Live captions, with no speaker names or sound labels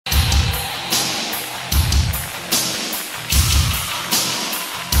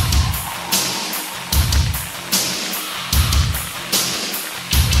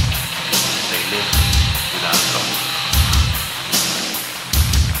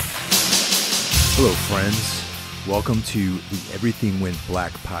Hello, friends. Welcome to the Everything Went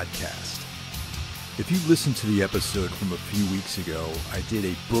Black podcast. If you listened to the episode from a few weeks ago, I did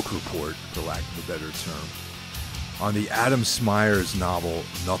a book report, for lack of a better term, on the Adam Smyers novel,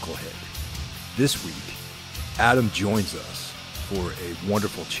 Knucklehead. This week, Adam joins us for a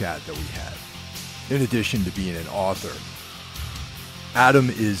wonderful chat that we had. In addition to being an author, Adam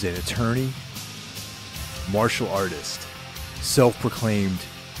is an attorney, martial artist, self-proclaimed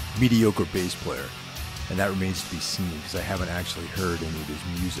mediocre bass player, and that remains to be seen because I haven't actually heard any of his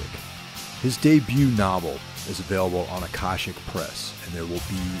music. His debut novel is available on Akashic Press, and there will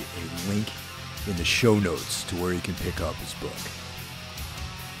be a link in the show notes to where you can pick up his book.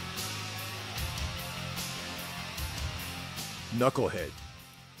 Knucklehead,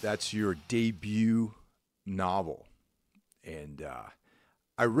 that's your debut novel, and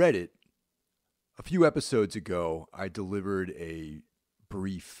I read it a few episodes ago. I delivered a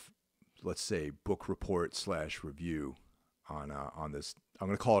brief, let's say, book report / review on this. I'm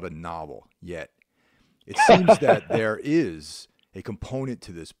going to call it a novel. Yet it seems that there is a component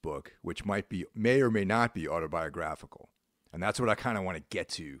to this book which may or may not be autobiographical, and that's what I kind of want to get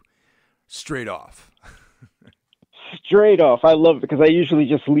to straight off. Straight off, I love it because I usually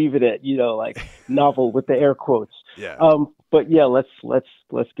just leave it at like novel with the air quotes. Yeah. But yeah, let's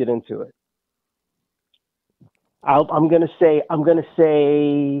get into it. I'm just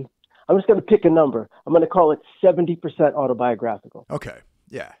going to pick a number. I'm going to call it 70% autobiographical. Okay.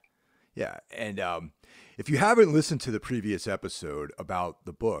 Yeah. And if you haven't listened to the previous episode about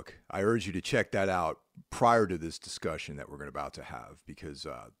the book, I urge you to check that out prior to this discussion that we're about to have, because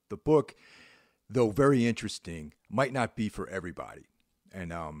the book, though very interesting, might not be for everybody.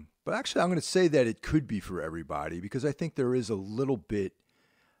 And but actually, I'm going to say that it could be for everybody, because I think there is a little bit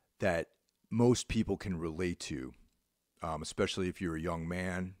that most people can relate to, especially if you're a young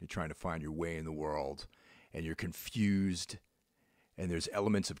man, you're trying to find your way in the world, and you're confused, and there's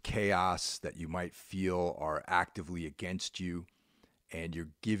elements of chaos that you might feel are actively against you, and you're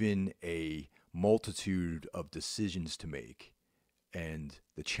given a multitude of decisions to make, and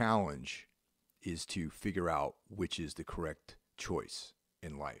the challenge is to figure out which is the correct choice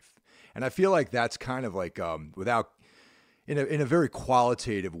in life. And I feel like that's kind of like, in a very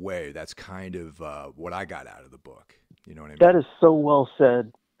qualitative way, that's kind of what I got out of the book. You know what I mean? That is so well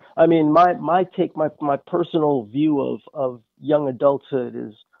said. I mean, my take, my personal view of young adulthood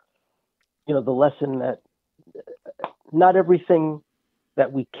is, the lesson that not everything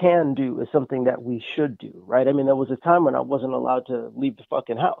that we can do is something that we should do, right? I mean, there was a time when I wasn't allowed to leave the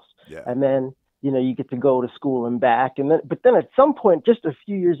fucking house. Yeah. And then, you get to go to school and back. But then at some point, just a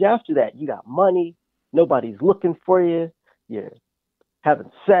few years after that, you got money. Nobody's looking for you. You're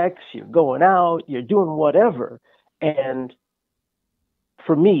having sex. You're going out. You're doing whatever. And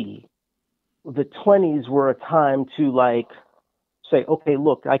for me, the 20s were a time to say, okay,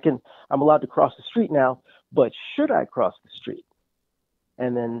 look, I'm allowed to cross the street now, but should I cross the street?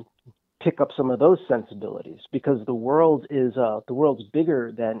 And then pick up some of those sensibilities, because the world's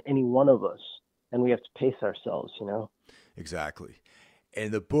bigger than any one of us, and we have to pace ourselves, Exactly.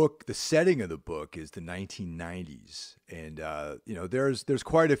 And the setting of the book is the 1990s. And, there's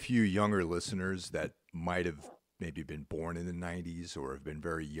quite a few younger listeners that might have maybe been born in the 90s or have been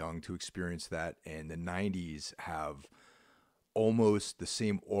very young to experience that. And the 90s have almost the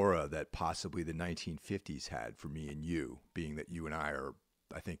same aura that possibly the 1950s had for me and you, being that you and I are,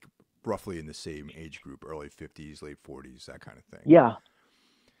 I think, roughly in the same age group, early 50s, late 40s, that kind of thing. Yeah.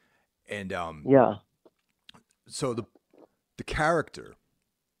 And yeah. So the character,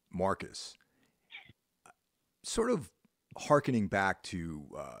 Marcus, sort of hearkening back to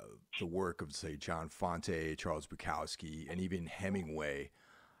the work of, say, John Fonte, Charles Bukowski, and even Hemingway,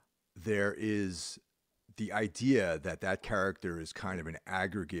 there is the idea that character is kind of an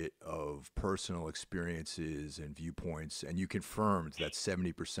aggregate of personal experiences and viewpoints, and you confirmed that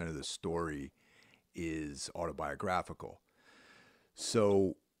 70% of the story is autobiographical.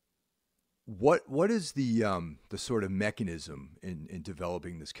 So what is the sort of mechanism in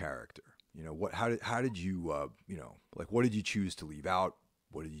developing this character? How did you what did you choose to leave out?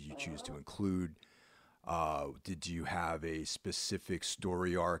 What did you choose to include? Did you have a specific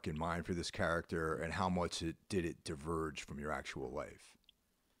story arc in mind for this character, and how much did it diverge from your actual life?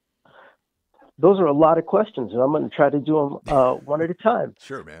 Those are a lot of questions, and I'm going to try to do them one at a time.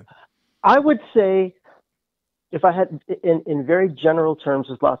 Sure, man. I would say, if I had, in very general terms,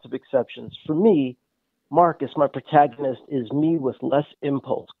 with lots of exceptions, for me, Marcus, my protagonist, is me with less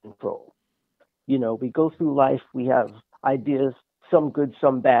impulse control. We go through life, we have ideas, some good,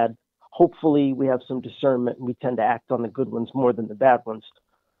 some bad. Hopefully we have some discernment, and we tend to act on the good ones more than the bad ones.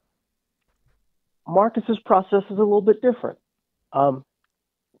 Marcus's process is a little bit different. Um,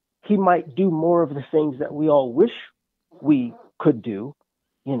 he might do more of the things that we all wish we could do.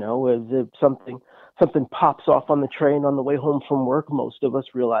 You know, as if something pops off on the train on the way home from work, most of us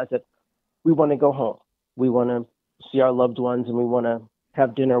realize that we want to go home. We want to see our loved ones, and we want to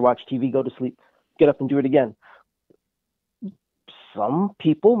have dinner, watch TV, go to sleep, get up and do it again. Some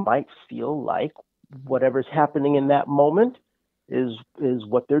people might feel like whatever's happening in that moment is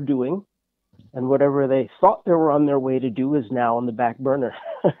what they're doing, and whatever they thought they were on their way to do is now on the back burner.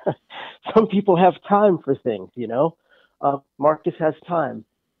 Some people have time for things, you know. Marcus has time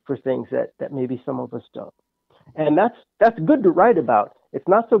for things that maybe some of us don't, and that's good to write about. It's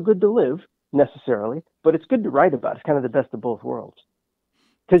not so good to live necessarily, but it's good to write about. It's kind of the best of both worlds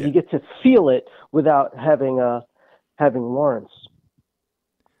because you get to feel it without having Lawrence.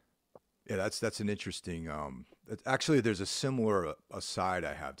 Yeah, that's an interesting. Actually, there's a similar aside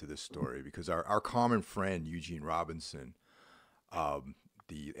I have to this story because our common friend Eugene Robinson,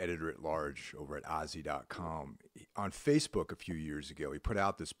 the editor at large over at Ozzy.com, on Facebook a few years ago, he put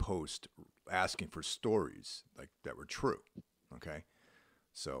out this post asking for stories like that were true. Okay,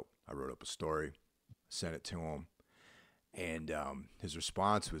 so I wrote up a story, sent it to him, and his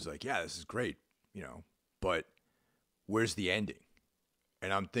response was like, "Yeah, this is great, you know, but where's the ending?"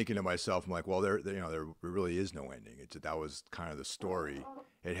 And I'm thinking to myself, I'm like, well, there really is no ending. That was kind of the story.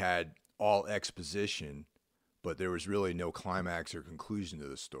 It had all exposition, but there was really no climax or conclusion to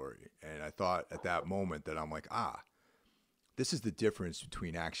the story. And I thought at that moment that I'm like, this is the difference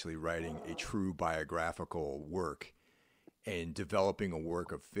between actually writing a true biographical work and developing a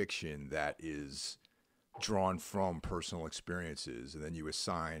work of fiction that is drawn from personal experiences. And then you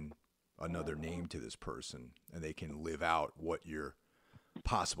assign another name to this person and they can live out what your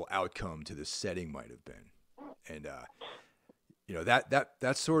possible outcome to this setting might have been. And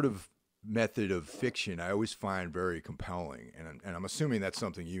that sort of method of fiction I always find very compelling, and I'm assuming that's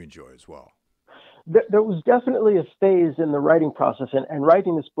something you enjoy as well. There was definitely a phase in the writing process, and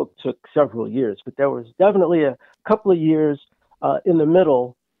writing this book took several years, but there was definitely a couple of years in the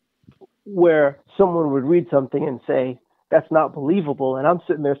middle where someone would read something and say, "That's not believable," and I'm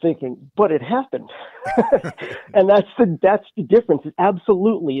sitting there thinking, "But it happened." And that's the difference. It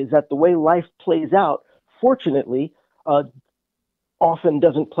absolutely is that the way life plays out, fortunately, often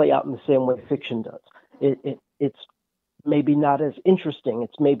doesn't play out in the same way fiction does. It's maybe not as interesting.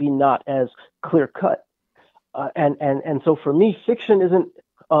 It's maybe not as clear cut. And so for me, fiction isn't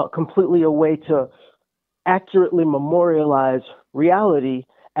completely a way to accurately memorialize reality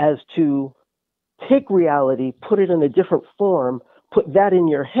as to take reality, put it in a different form, put that in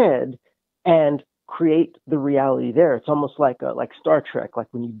your head, and create the reality there. It's almost like Star Trek, like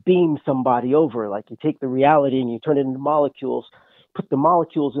when you beam somebody over, like you take the reality and you turn it into molecules, put the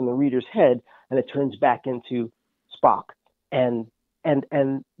molecules in the reader's head, and it turns back into Spock. And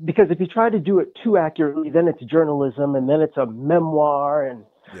because if you try to do it too accurately, then it's journalism, and then it's a memoir, and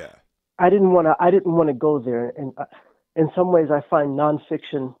yeah. I didn't want to go there. And in some ways, I find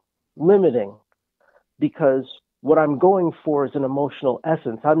nonfiction limiting because what I'm going for is an emotional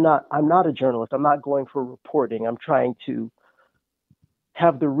essence. I'm not a journalist. I'm not going for reporting. I'm trying to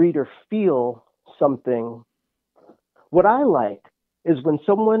have the reader feel something. What I like is when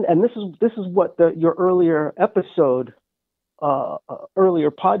someone, and this is what your earlier episode,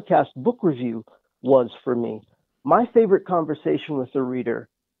 earlier podcast book review was for me. My favorite conversation with the reader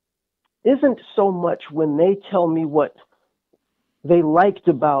isn't so much when they tell me what they liked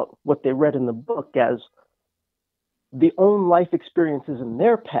about what they read in the book as the own life experiences in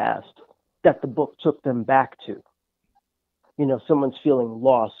their past that the book took them back to. You know, someone's feeling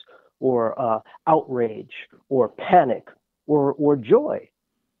loss or outrage or panic or joy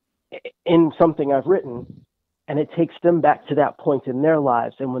in something I've written, and it takes them back to that point in their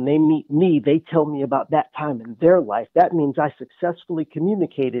lives. And when they meet me, they tell me about that time in their life. That means I successfully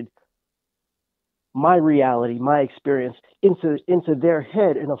communicated my reality, my experience into their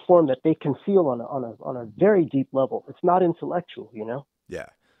head in a form that they can feel on a very deep level. It's not intellectual, you know? Yeah.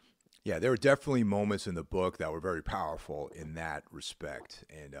 Yeah, there were definitely moments in the book that were very powerful in that respect.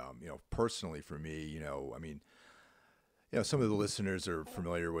 And, personally for me, I mean, some of the listeners are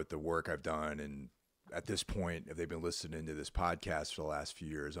familiar with the work I've done. And at this point, if they've been listening to this podcast for the last few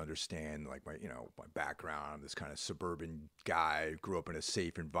years, understand like my background. I'm this kind of suburban guy, grew up in a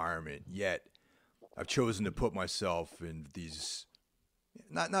safe environment, yet I've chosen to put myself in these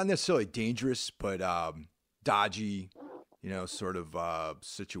not necessarily dangerous, but dodgy, sort of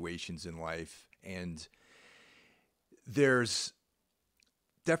situations in life. And there's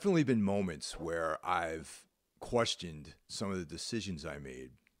definitely been moments where I've questioned some of the decisions I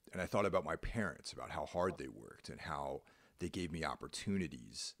made And I thought about my parents, about how hard they worked and how they gave me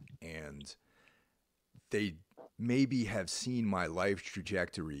opportunities. And they maybe have seen my life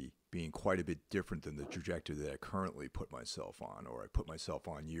trajectory being quite a bit different than the trajectory that I currently put myself on, or I put myself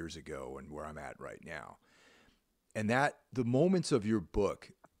on years ago and where I'm at right now. And that the moments of your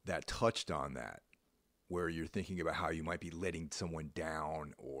book that touched on that, where you're thinking about how you might be letting someone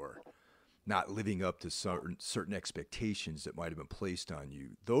down or not living up to certain expectations that might have been placed on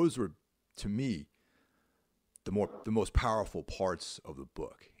you, those were, to me, the most powerful parts of the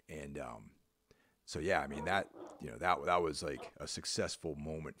book. And so yeah, I mean that was like a successful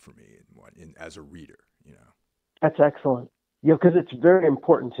moment for me as a reader. That's excellent. Because it's very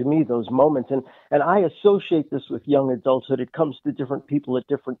important to me, those moments. And I associate this with young adulthood. It comes to different people at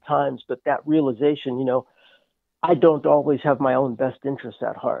different times, but that realization, I don't always have my own best interests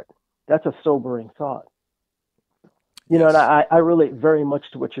at heart. That's a sobering thought. Yes. And I relate very much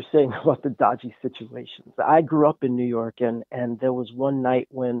to what you're saying about the dodgy situations. I grew up in New York, and there was one night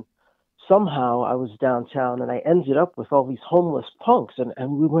when somehow I was downtown and I ended up with all these homeless punks,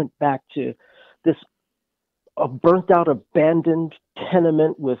 and we went back to this a burnt out, abandoned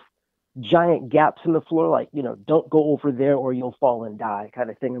tenement with giant gaps in the floor, like, don't go over there or you'll fall and die kind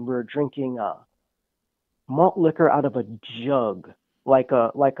of thing. And we were drinking malt liquor out of a jug, like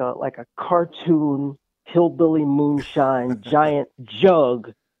a cartoon hillbilly moonshine giant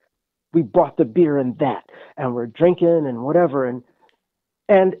jug. We brought the beer in that, and we're drinking and whatever. And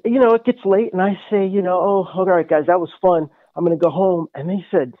it gets late, and I say, oh, all right, guys, that was fun. I'm going to go home. And they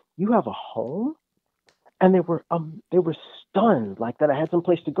said, you have a home? And they were stunned, like that I had some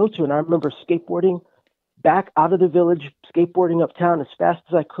place to go to. And I remember skateboarding back out of the village, skateboarding uptown as fast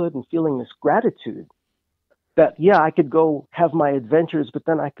as I could, and feeling this gratitude that, I could go have my adventures, but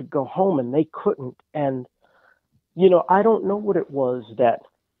then I could go home, and they couldn't. And, I don't know what it was that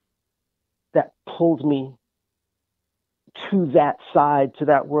pulled me to that side, to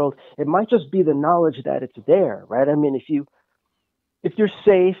that world. It might just be the knowledge that it's there, right? I mean, if you're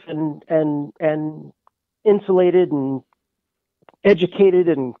safe and insulated and educated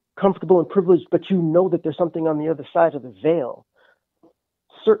and comfortable and privileged, but that there's something on the other side of the veil,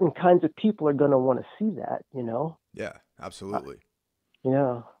 certain kinds of people are going to want to see that, Yeah, absolutely.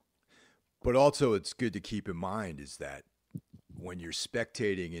 Yeah. But also it's good to keep in mind is that when you're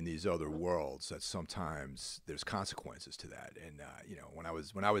spectating in these other worlds, that sometimes there's consequences to that. And, when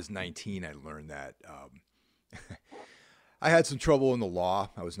I was 19, I learned that, I had some trouble in the law.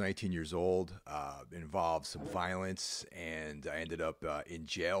 I was 19 years old, involved some violence, and I ended up in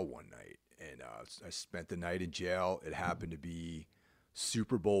jail one night. And I spent the night in jail. It happened to be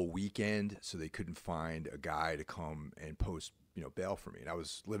Super Bowl weekend, so they couldn't find a guy to come and post, bail for me. And I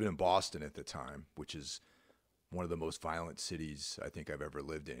was living in Boston at the time, which is one of the most violent cities I think I've ever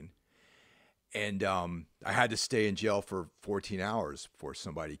lived in. And I had to stay in jail for 14 hours before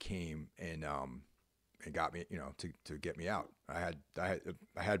somebody came and got me, to get me out. I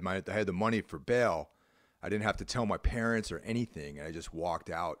had the money for bail. I didn't have to tell my parents or anything, and I just walked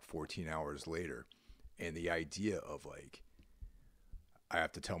out 14 hours later. And the idea of like, I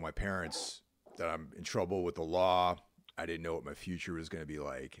have to tell my parents that I'm in trouble with the law. I didn't know what my future was going to be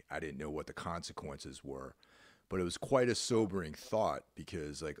like. I didn't know what the consequences were. But it was quite a sobering thought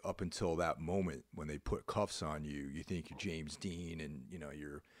because, like, up until that moment when they put cuffs on you, you think you're James Dean and,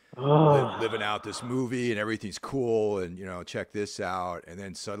 you're living out this movie and everything's cool and, check this out. And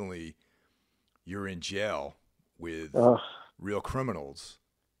then suddenly you're in jail with real criminals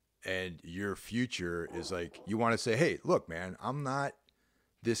and your future is like, you want to say, hey, look, man, I'm not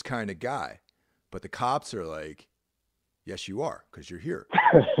this kind of guy. But the cops are like, yes, you are, because you're here.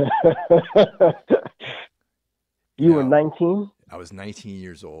 You were 19? I was 19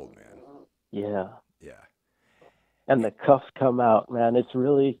 years old, man. Yeah. Yeah. And the cuffs come out, man. It's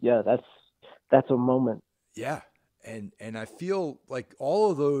really, that's a moment. Yeah. And I feel like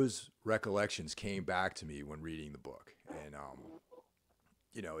all of those recollections came back to me when reading the book. And,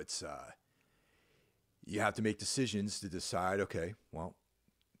 it's, you have to make decisions to decide, okay, well,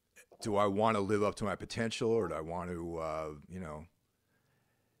 do I want to live up to my potential or do I want to,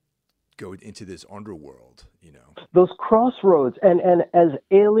 go into this underworld, Those crossroads, and as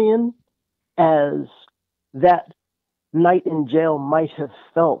alien as that night in jail might have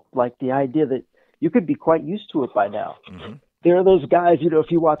felt, like the idea that you could be quite used to it by now. Mm-hmm. There are those guys, if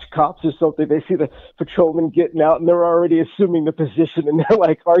you watch Cops or something, they see the patrolman getting out and they're already assuming the position and they're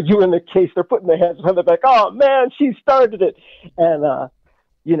like arguing the case. They're putting their hands behind their back. Oh man, she started it. And,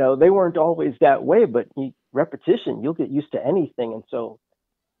 they weren't always that way, but repetition, you'll get used to anything. And so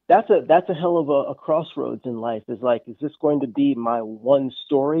That's a hell of a crossroads in life. Is like, is this going to be my one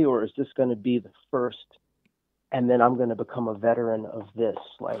story, or is this going to be the first, and then I'm going to become a veteran of this?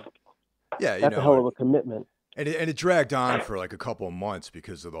 Like, Yeah, that's a hell of a commitment. and it dragged on for like a couple of months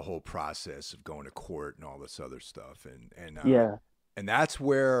because of the whole process of going to court and all this other stuff, Yeah. and that's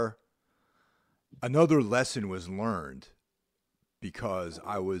where another lesson was learned because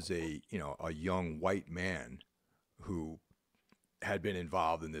I was a young white man who had been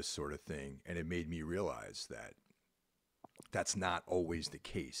involved in this sort of thing, and it made me realize that that's not always the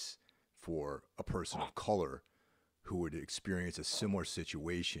case for a person of color who would experience a similar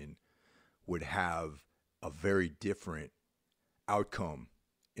situation would have a very different outcome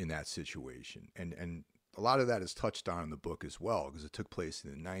in that situation. And a lot of that is touched on in the book as well because it took place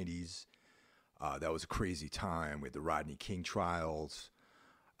in the 90s. That was a crazy time with the Rodney King trials,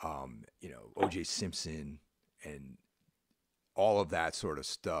 O.J. Simpson, and all of that sort of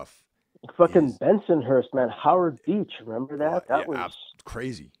stuff. Fucking Bensonhurst, man. Howard Beach, remember that? That was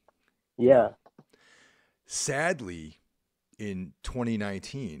crazy. Yeah. Sadly, in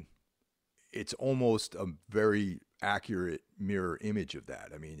 2019, it's almost a very accurate mirror image of that.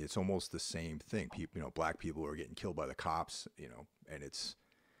 I mean, it's almost the same thing. People, black people are getting killed by the cops, and it's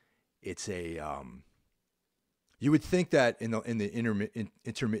a you would think that in the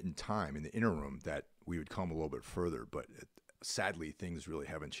intermittent time, in the interim, that we would come a little bit further, but sadly, things really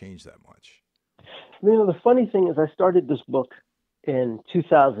haven't changed that much. The funny thing is, I started this book in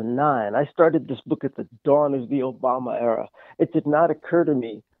 2009. I started this book at the dawn of the Obama era. It did not occur to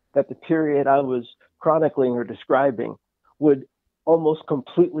me that the period I was chronicling or describing would almost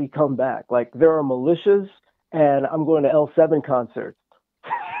completely come back. Like, there are militias, and I'm going to L7 concerts.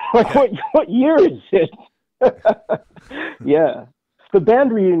 Like, what year is it? Yeah. The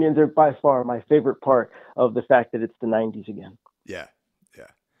band reunions are by far my favorite part of the fact that it's the 90s again. Yeah.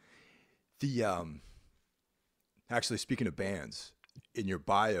 The actually, speaking of bands, in your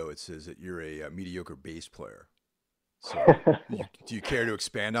bio it says that you're a mediocre bass player. So, do you care to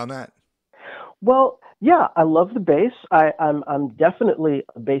expand on that? Well, yeah, I love the bass. I'm definitely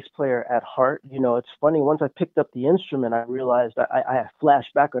a bass player at heart. It's funny. Once I picked up the instrument, I realized I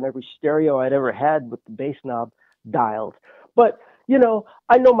flashed back on every stereo I'd ever had with the bass knob dialed. But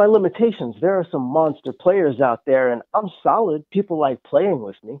I know my limitations. There are some monster players out there, and I'm solid. People like playing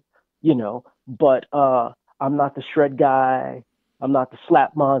with me, but I'm not the shred guy. I'm not the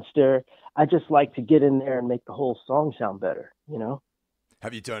slap monster. I just like to get in there and make the whole song sound better,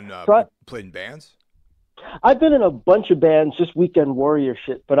 Have you done, So played in bands? I've been in a bunch of bands, just weekend warrior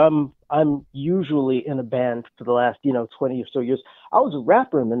shit, but I'm usually in a band for the last, 20 or so years. I was a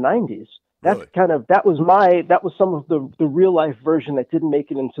rapper in the 90s. Really? That was some of the real life version that didn't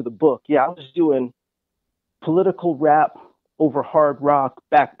make it into the book. Yeah, I was doing political rap over hard rock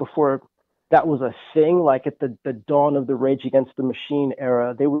back before that was a thing, like at the dawn of the Rage Against the Machine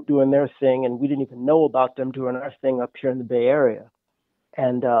era. They were doing their thing, and we didn't even know about them doing our thing up here in the Bay Area.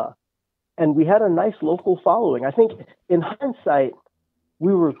 And we had a nice local following. I think in hindsight,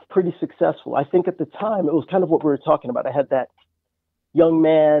 we were pretty successful. I think at the time, it was kind of what we were talking about. I had that young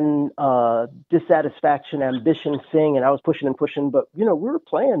man dissatisfaction, ambition thing, and I was pushing and pushing. But, we were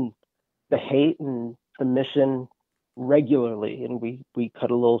playing The Hate and The Mission regularly, and we cut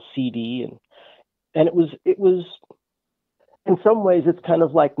a little CD, and it was in some ways it's kind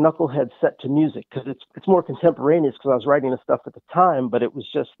of like Knucklehead set to music, because it's more contemporaneous, because I was writing the stuff at the time, but it was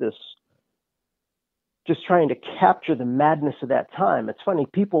just trying to capture the madness of that time. It's funny,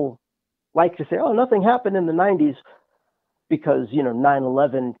 people like to say, oh, nothing happened in the 90s because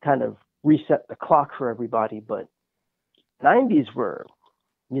 9/11 kind of reset the clock for everybody, but 90s were,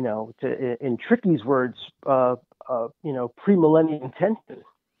 in Tricky's words, pre-millennium tension.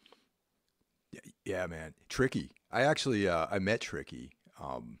 Yeah, man. Tricky. I actually I met Tricky.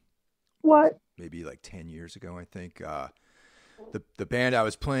 What? Maybe like 10 years ago, I think. The band I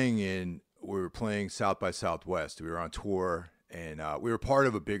was playing in, we were playing South by Southwest. We were on tour, and we were part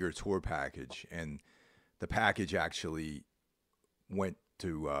of a bigger tour package. And the package actually went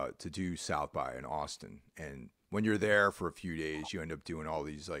to do South by in Austin. And when you're there for a few days, you end up doing all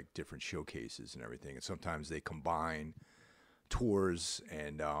these like different showcases and everything. And sometimes they combine tours.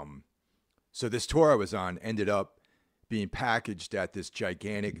 And so this tour I was on ended up being packaged at this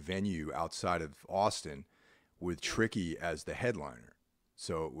gigantic venue outside of Austin with Tricky as the headliner.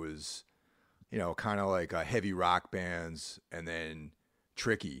 So it was, kind of like heavy rock bands and then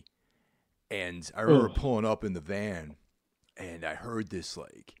Tricky. And I remember pulling up in the van, and I heard this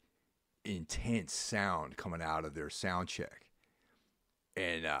like intense sound coming out of their sound check.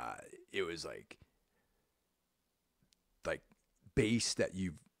 And it was like bass that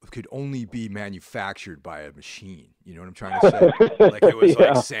you've could only be manufactured by a machine. You know what I'm trying to say? Like it was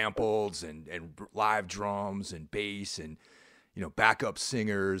like samples and live drums and bass and, you know, backup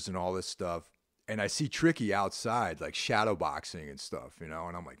singers and all this stuff. And I see Tricky outside, like shadow boxing and stuff, you know,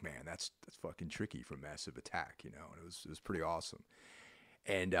 and I'm like, man, that's fucking Tricky from Massive Attack, you know, and it was pretty awesome.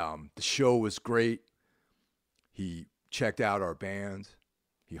 And the show was great. He checked out our band.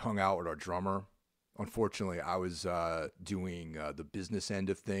 He hung out with our drummer. Unfortunately, I was doing the business end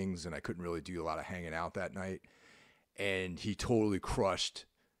of things, and I couldn't really do a lot of hanging out that night. And he totally crushed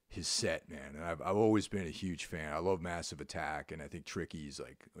his set, man. And I've always been a huge fan. I love Massive Attack, and I think Tricky's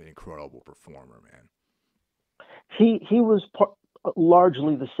like an incredible performer, man. He was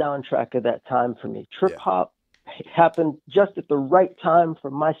largely the soundtrack of that time for me. Trip hop happened just at the right time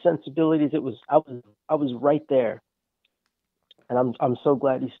for my sensibilities. I was right there. And I'm so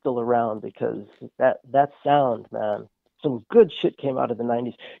glad he's still around, because that sound, man, some good shit came out of the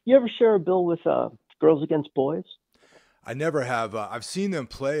 90s. You ever share a bill with Girls Against Boys? I never have. I've seen them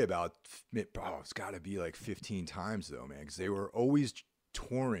play about, it's got to be like 15 times though, man, because they were always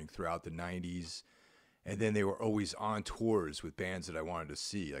touring throughout the 90s, and then they were always on tours with bands that I wanted to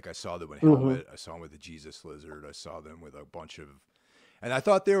see. Like I saw them with Helmet, I saw them with the Jesus Lizard, I saw them with a bunch of, and I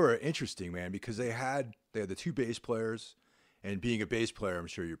thought they were interesting, man, because they had the two bass players. And being a bass player, I'm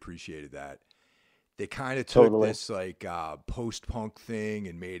sure you appreciated that. They kind of took this like post-punk thing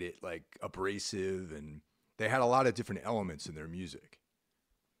and made it like abrasive, and they had a lot of different elements in their music.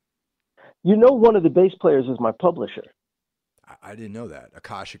 You know, one of the bass players is my publisher. I didn't know that.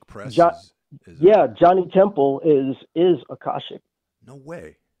 Akashic Press Johnny Temple is Akashic. No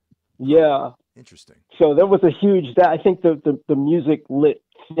way. Yeah. Interesting. So there was a huge, I think the music lit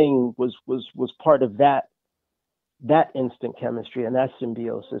thing was part of that instant chemistry and that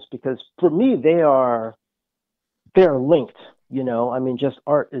symbiosis, because for me they're linked, you know. I mean, just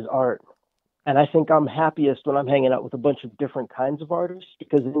art is art, and I think I'm happiest when I'm hanging out with a bunch of different kinds of artists,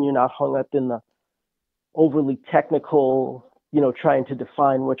 because then you're not hung up in the overly technical, you know, trying to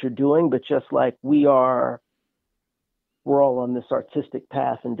define what you're doing, but just like we're all on this artistic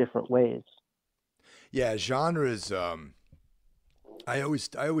path in different ways. Yeah, genres. I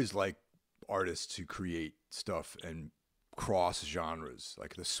always like artists who create stuff and cross genres.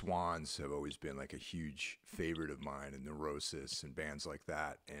 Like the Swans have always been like a huge favorite of mine, and Neurosis and bands like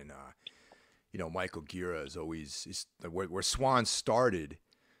that. And you know, Michael Gira is where Swans started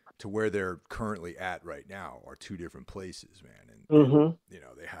to where they're currently at right now are two different places, man. And you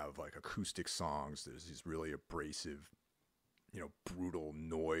know, they have like acoustic songs. There's these really abrasive, you know, brutal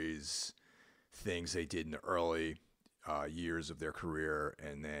noise things they did in the early years of their career,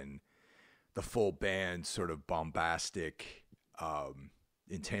 and then the full band sort of bombastic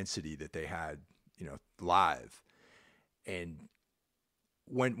intensity that they had, you know, live. And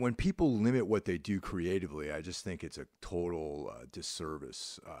when people limit what they do creatively, I just think it's a total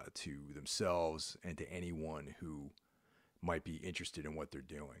disservice to themselves and to anyone who might be interested in what they're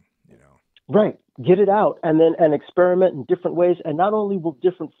doing, you know. Right. Get it out and experiment in different ways. And not only will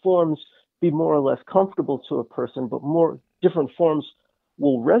different forms be more or less comfortable to a person, but more different forms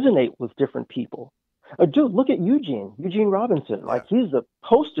will resonate with different people. Dude, look at Eugene Robinson. Like, he's the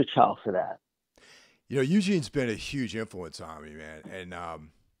poster child for that. You know, Eugene's been a huge influence on me, man. And,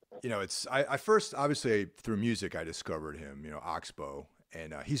 you know, I first, obviously, through music, I discovered him, you know, Oxbow.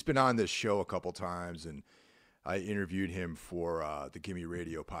 And he's been on this show a couple times, and I interviewed him for the Gimme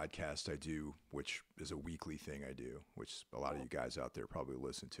Radio podcast I do, which is a weekly thing I do, which a lot of you guys out there probably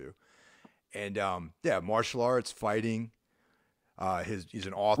listen to. And, martial arts, fighting. He's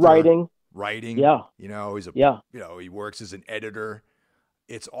an author. Writing. Yeah. You know, you know, he works as an editor.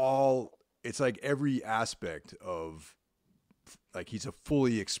 It's like every aspect of, like, he's a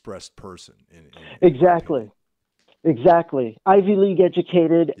fully expressed person. Exactly. Ivy League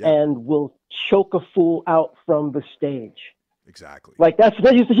educated and will choke a fool out from the stage. Exactly. Like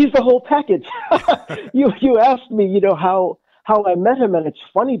he's the whole package. You asked me, you know, how I met him, and it's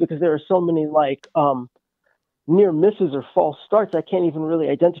funny because there are so many like near misses or false starts. I can't even really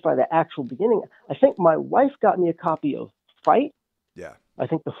identify the actual beginning. I think my wife got me a copy of Fight. Yeah. I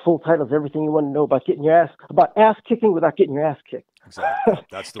think the full title is Everything You Want to Know About Ass Kicking Without Getting Your Ass Kicked. Exactly.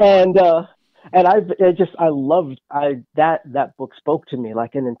 That's the one. And I loved that book spoke to me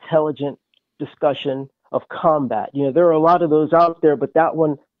like an intelligent discussion of combat. You know, there are a lot of those out there, but that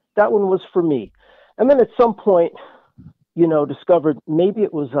one was for me. And then at some point, you know, discovered maybe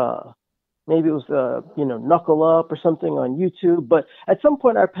it was you know, Knuckle Up or something on YouTube. But at some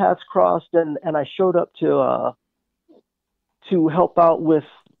point our paths crossed, and I showed up to help out with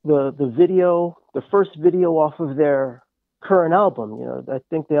the video, the first video off of their current album. I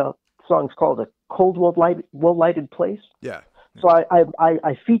think the song's called "A Cold, Well-Lighted Place." Yeah. So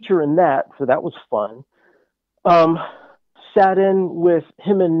I feature in that, so that was fun. Sat in with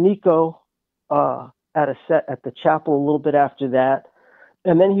him and Nico at a set at the chapel a little bit after that.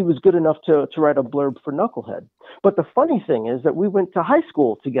 And then he was good enough to write a blurb for Knucklehead. But the funny thing is that we went to high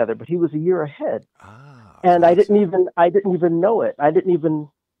school together, but he was a year ahead. And I didn't even know it. I didn't even,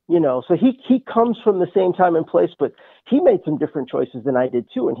 so he comes from the same time and place, but he made some different choices than I did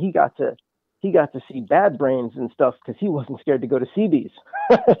too. And he got to see Bad Brains and stuff because he wasn't scared to go to CB's.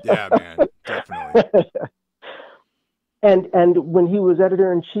 Yeah, man, definitely. And when he was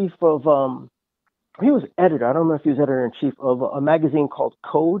editor-in-chief of, I don't know if he was editor-in-chief of a magazine called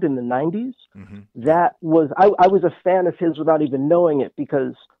Code in the 90s. Mm-hmm. That was, I was a fan of his without even knowing it,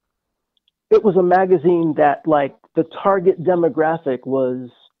 because it was a magazine that, like, the target demographic was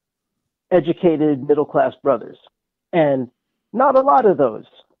educated middle-class brothers, and not a lot of those.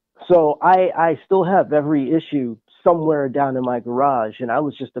 So I still have every issue somewhere down in my garage, and I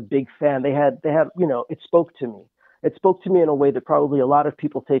was just a big fan. They had, it spoke to me. It spoke to me in a way that probably a lot of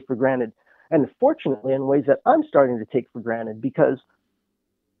people take for granted. And fortunately, in ways that I'm starting to take for granted, because,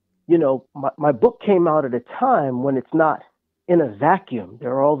 my book came out at a time when it's not in a vacuum.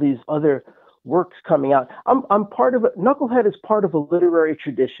 There are all these other works coming out. I'm part of it. Knucklehead is part of a literary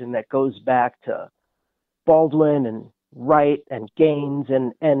tradition that goes back to Baldwin and Wright and Gaines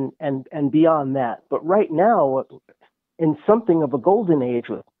and beyond that. But right now, in something of a golden age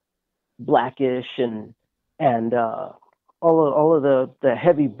with Blackish and all of the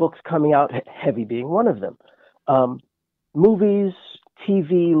heavy books coming out, heavy being one of them, movies,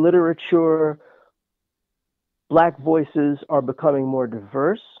 TV, literature, Black voices are becoming more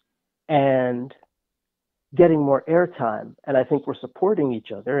diverse and getting more airtime. And I think we're supporting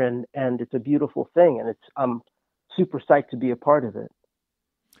each other, and it's a beautiful thing. And I'm super psyched to be a part of it.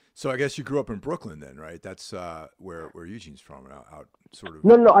 So I guess you grew up in Brooklyn then, right? That's where Eugene's from, out sort of.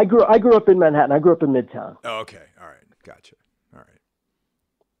 No, I grew up in Manhattan. I grew up in Midtown. Oh, okay. All right. Gotcha. All right.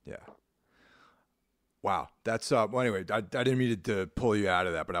 Yeah. Wow. That's well, anyway, I didn't mean to pull you out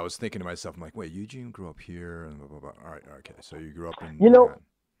of that, but I was thinking to myself, I'm like, wait, Eugene grew up here and blah, blah, blah. All right. Okay. So you grew up in Manhattan.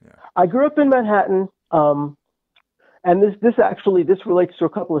 Yeah. I grew up in Manhattan. And this relates to a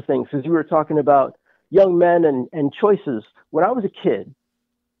couple of things, because you were talking about young men and choices. When I was a kid,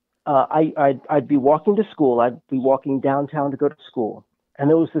 I'd be walking to school. I'd be walking downtown to go to school. And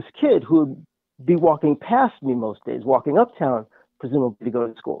there was this kid who would be walking past me most days, walking uptown, presumably to go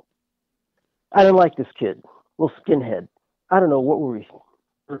to school. I didn't like this kid, little skinhead. I don't know, what were we,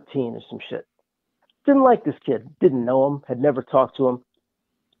 13 or some shit. Didn't like this kid, didn't know him, had never talked to him.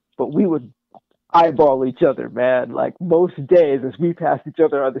 But we would eyeball each other, man. Like, most days as we passed each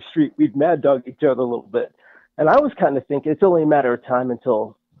other on the street, we'd mad dog each other a little bit. And I was kind of thinking it's only a matter of time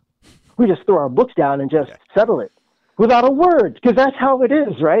until we just throw our books down and just settle it without a word, because that's how it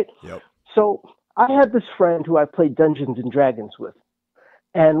is, right? Yep. So I had this friend who I played Dungeons and Dragons with,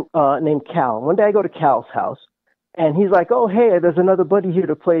 and named Cal. One day I go to Cal's house, and he's like, "Oh, hey, there's another buddy here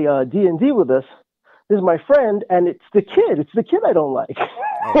to play D&D with us. This is my friend, and it's the kid. It's the kid I don't like."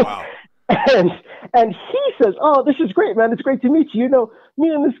 Oh, wow. and he says, "Oh, this is great, man. It's great to meet you. Me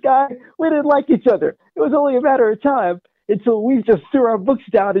and this guy, we didn't like each other. It was only a matter of time until we just threw our books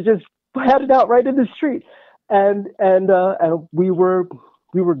down and just had it out right in the street." And we were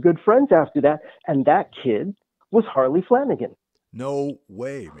good friends after that. And that kid was Harley Flanagan. No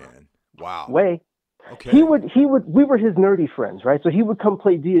way, man. Wow. Way. Okay. We were his nerdy friends, right? So he would come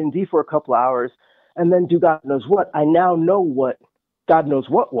play D&D for a couple of hours and then do God knows what. I now know what God knows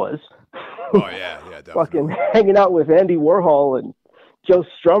what was. Oh, yeah, definitely. Fucking hanging out with Andy Warhol and Joe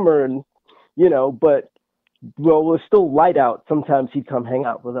Strummer and, but, well, it was still light out. Sometimes he'd come hang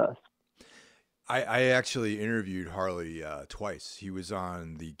out with us. I actually interviewed Harley twice. He was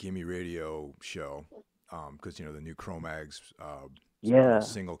on the Gimme Radio show because, the new Cro-Mags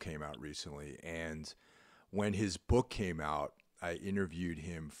single came out recently. And when his book came out, I interviewed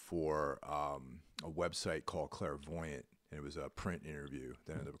him for a website called Clairvoyant. And it was a print interview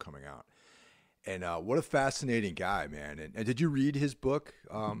that ended up coming out. And what a fascinating guy, man. And did you read his book,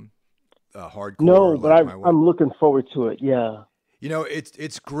 Hardcore? No, but I'm looking forward to it, yeah.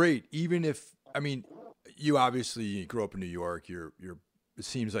 It's great. Even if, you obviously grew up in New York. It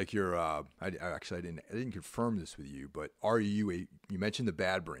seems like you're, I didn't confirm this with you, but are you you mentioned the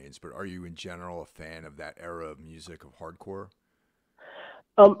Bad Brains, but are you in general a fan of that era of music, of hardcore?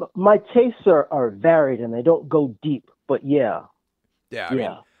 My tastes are varied and they don't go deep, but yeah. Yeah, I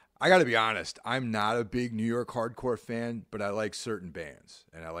mean, I got to be honest. I'm not a big New York hardcore fan, but I like certain bands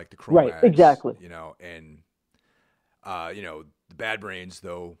and I like the Cro-Mags. Right, exactly. And The Bad Brains,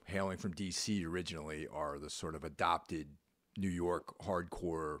 though hailing from DC originally, are the sort of adopted New York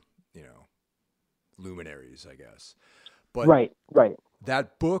hardcore, luminaries, I guess. But Right.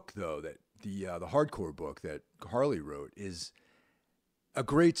 that book, though, that the hardcore book that Harley wrote, is a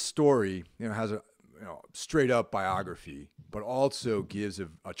great story. Has a straight up biography, but also gives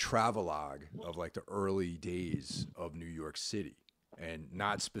a travelogue of like the early days of New York City, and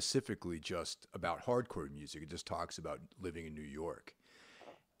not specifically just about hardcore music. It just talks about living in New York,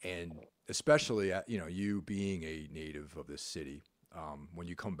 and especially you being a native of this city, when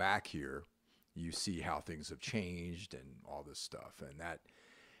you come back here, you see how things have changed and all this stuff, and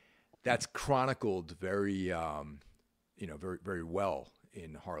that's chronicled very very very well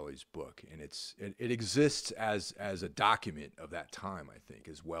in Harley's book, and it exists as a document of that time, I think,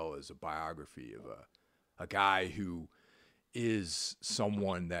 as well as a biography of a guy who is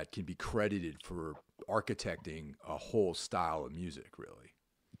someone that can be credited for architecting a whole style of music, really.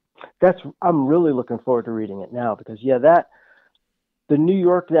 I'm really looking forward to reading it now, because the New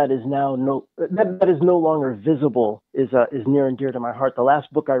York that is now that is no longer visible is near and dear to my heart. The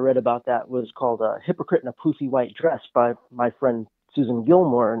last book I read about that was called "Hypocrite in a Poofy White Dress" by my friend Susan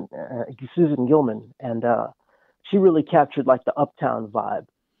Gilman, and she really captured like the uptown vibe.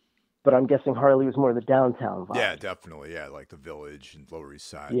 But I'm guessing Harley was more the downtown vibe. Yeah, definitely. Yeah, like the Village and Lower East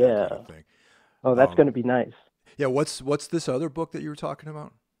Side, Yeah. that kind of thing. Oh, that's going to be nice. Yeah, what's this other book that you were talking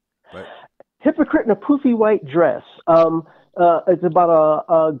about? Right. Hypocrite in a Poofy White Dress. It's about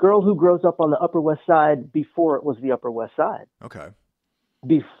a girl who grows up on the Upper West Side before it was the Upper West Side. Okay.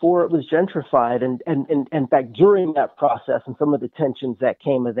 Before it was gentrified, and in fact, during that process and some of the tensions that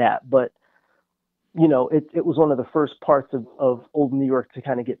came of that. But, it was one of the first parts of old New York to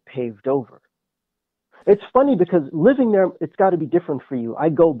kind of get paved over. It's funny because living there, it's got to be different for you. I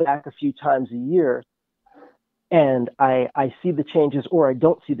go back a few times a year, and I see the changes, or I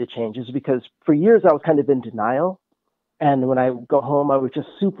don't see the changes, because for years I was kind of in denial. And when I go home, I would just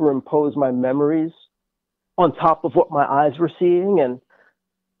superimpose my memories on top of what my eyes were seeing. And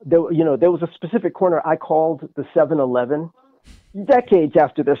there was a specific corner I called the 7-Eleven, decades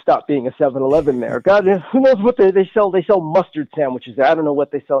after there stopped being a 7-Eleven there. God, who knows what they sell? They sell mustard sandwiches there. I don't know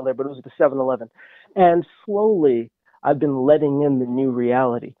what they sell there, but it was the 7-Eleven. And slowly, I've been letting in the new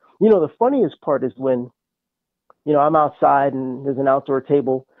reality. The funniest part is when, I'm outside and there's an outdoor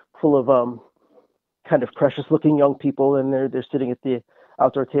table full of kind of precious-looking young people, and they're sitting at the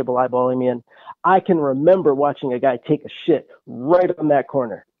outdoor table eyeballing me, and I can remember watching a guy take a shit right on that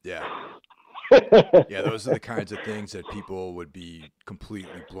corner. Yeah. Yeah, those are the kinds of things that people would be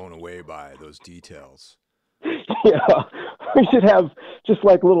completely blown away by, those details. Yeah, we should have just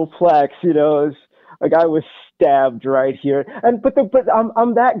like little plaques, a guy was stabbed right here. But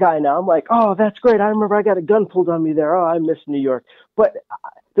I'm that guy now. I'm like, oh, that's great. I remember I got a gun pulled on me there. Oh, I miss New York. But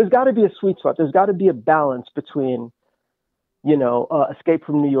there's got to be a sweet spot. There's got to be a balance between, Escape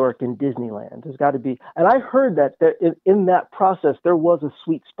from New York and Disneyland. There's got to be. And I heard that in that process, there was a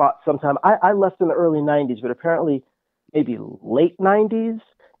sweet spot sometime. I left in the early 90s, but apparently maybe late 90s,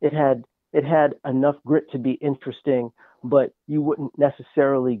 it had enough grit to be interesting, but you wouldn't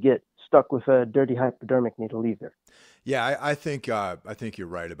necessarily get stuck with a dirty hypodermic needle either. Yeah, I think you're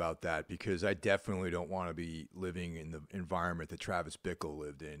right about that, because I definitely don't want to be living in the environment that Travis Bickle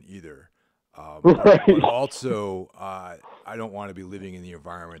lived in either. But also, I don't want to be living in the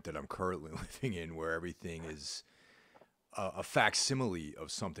environment that I'm currently living in, where everything is a facsimile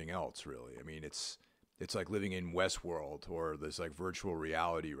of something else, really. I mean, it's like living in Westworld, or there's like virtual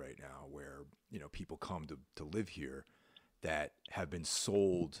reality right now, where people come to live here that have been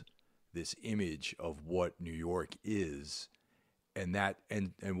sold this image of what New York is, and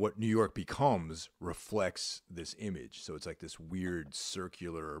what New York becomes reflects this image. So it's like this weird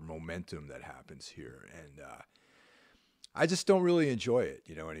circular momentum that happens here, and I just don't really enjoy it,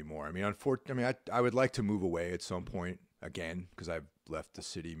 anymore. I mean, I would like to move away at some point again, because I've left the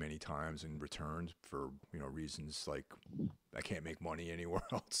city many times and returned for reasons like I can't make money anywhere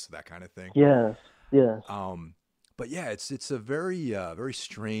else, that kind of thing. Yes. But yeah, it's a very very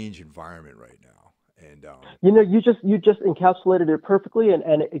strange environment right now, and you just encapsulated it perfectly,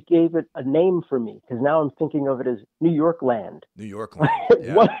 and it gave it a name for me, because now I'm thinking of it as New York Land. New York Land.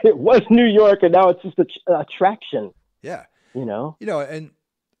 Yeah. it was New York, and now it's just an attraction. Yeah. And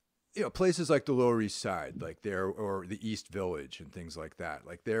places like the Lower East Side, like there, or the East Village and things like that.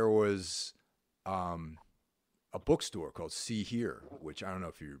 Like there was a bookstore called See Here, which I don't know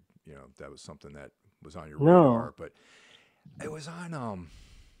if that was something that was on your radar, but it was on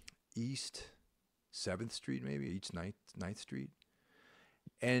East 7th Street, maybe East 9th Street.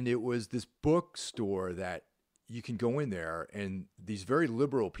 And it was this bookstore that you can go in there, and these very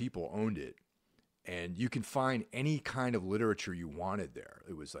liberal people owned it, and you can find any kind of literature you wanted there.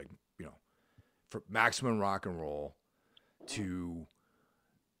 It was like, you know, from maximum rock and roll to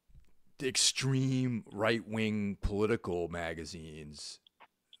the extreme right-wing political magazines,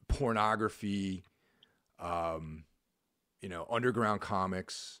 pornography, you know, underground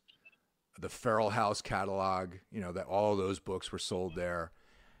comics, the Feral House catalog, you know, that all of those books were sold there.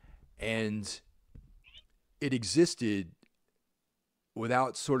 And it existed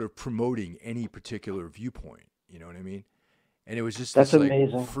without sort of promoting any particular viewpoint. You know what I mean? And it was just That's this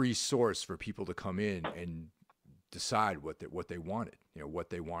amazing. like free source for people to come in and decide what they wanted, you know, what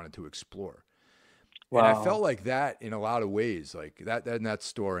they wanted to explore. Wow. And I felt like that in a lot of ways, like that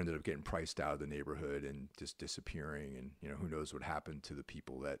store ended up getting priced out of the neighborhood and just disappearing. And, you know, who knows what happened to the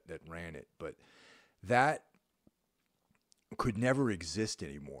people that ran it. But that could never exist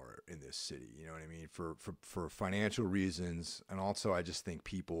anymore in this city. You know what I mean? For financial reasons. And also I just think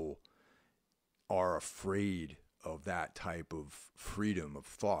people are afraid of that type of freedom of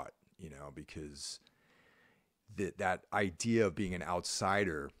thought, you know, because that idea of being an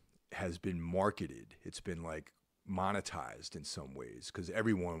outsider has been marketed. It's been like monetized in some ways because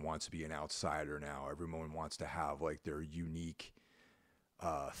everyone wants to be an outsider now. Everyone wants to have like their unique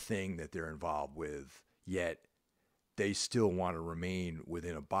thing that they're involved with, yet they still want to remain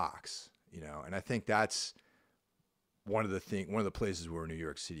within a box, you know? And I think that's one of the places where New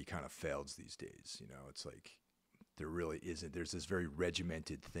York City kind of fails these days. You know, it's like there really isn't. There's this very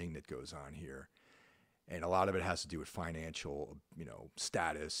regimented thing that goes on here. And a lot of it has to do with financial, you know,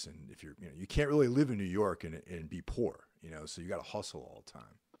 status. And if you're, you know, you can't really live in New York and be poor, you know, so you got to hustle all the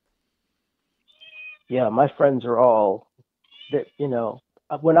time. Yeah, my friends are all that, you know,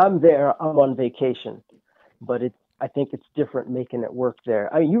 when I'm there, I'm on vacation, but I think it's different making it work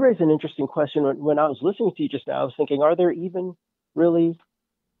there. I mean, you raised an interesting question when I was listening to you just now. I was thinking, are there even really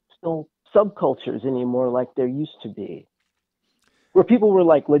still subcultures anymore like there used to be, where people were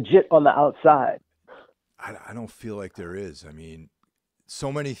like legit on the outside? I don't feel like there is. I mean,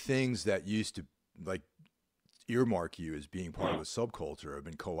 so many things that used to like earmark you as being part of a subculture have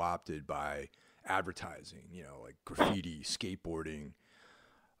been co-opted by advertising, you know, like graffiti, skateboarding,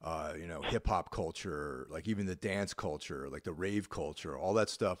 you know, hip hop culture, like even the dance culture, like the rave culture, all that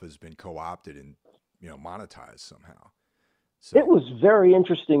stuff has been co-opted and, you know, monetized somehow. So, it was very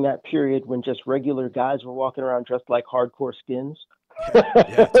interesting, that period when just regular guys were walking around dressed like hardcore skins.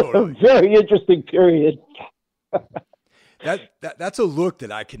 yeah, totally. Very interesting period. That's a look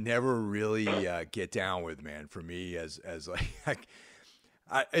that I can never really get down with, man. For me, as like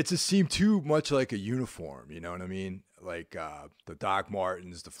it just seemed too much like a uniform. You know what I mean? Like the Doc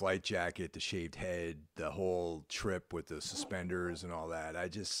Martens, the flight jacket, the shaved head, the whole trip with the suspenders and all that. I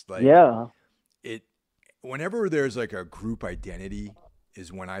just like it. Whenever there's like a group identity,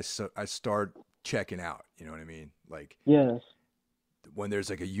 is when I start checking out. You know what I mean? Like yes. When there's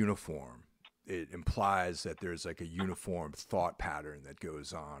like a uniform, it implies that there's like a uniform thought pattern that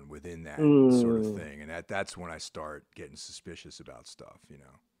goes on within that sort of thing. And that's when I start getting suspicious about stuff, you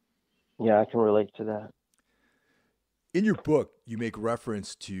know? Yeah, I can relate to that. In your book, you make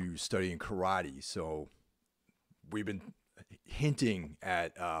reference to studying karate. So we've been hinting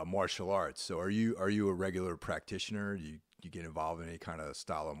at martial arts. So are you a regular practitioner? Do you get involved in any kind of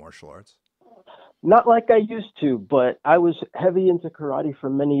style of martial arts? Not like I used to, but I was heavy into karate for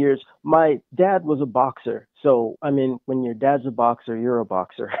many years. My dad was a boxer. So, I mean, when your dad's a boxer, you're a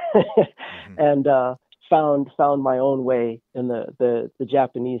boxer. And found my own way in the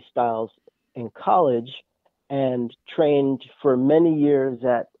Japanese styles in college and trained for many years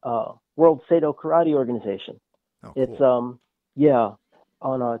at World Seido Karate Organization. Oh, cool. It's,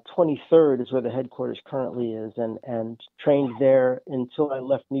 on 23rd is where the headquarters currently is, and trained there until I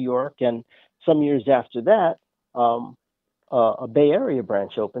left New York. And some years after that, a Bay Area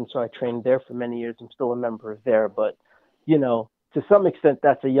branch opened, so I trained there for many years. I'm still a member there, but you know, to some extent,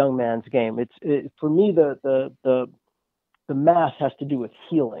 that's a young man's game. For me, the math has to do with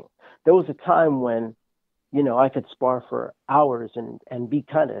healing. There was a time when, you know, I could spar for hours and be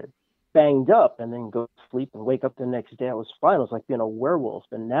kind of banged up and then go to sleep and wake up the next day. I was fine. It was like being a werewolf.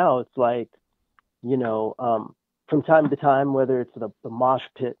 And now it's like, you know, from time to time, whether it's the mosh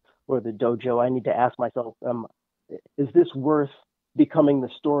pit or the dojo, I need to ask myself, is this worth becoming the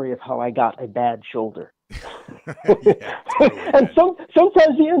story of how I got a bad shoulder? Yeah, totally, and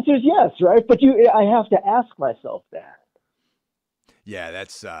sometimes the answer is yes, right? But I have to ask myself that. Yeah,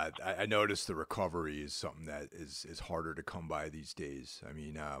 that's I noticed the recovery is something that is harder to come by these days. I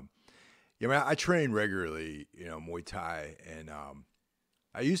mean, I train regularly, you know, Muay Thai, and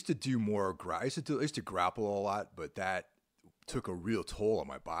I used to do more. I used to grapple a lot, but that took a real toll on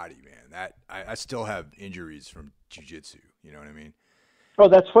my body, man. That I still have injuries from jujitsu. You know what I mean? Oh,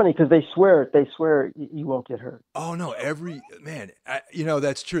 that's funny because they swear you won't get hurt. Oh no, every man, you know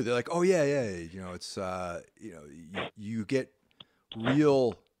that's true. They're like, oh yeah, yeah, you know, it's you know, you get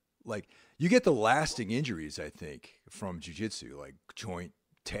real like you get the lasting injuries. I think from jujitsu, like joint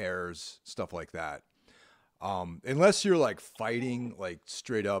tears, stuff like that. Unless you're like fighting, like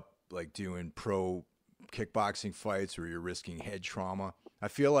straight up, like doing pro kickboxing fights where you're risking head trauma. I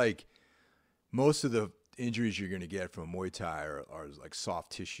feel like most of the injuries you're going to get from Muay Thai are like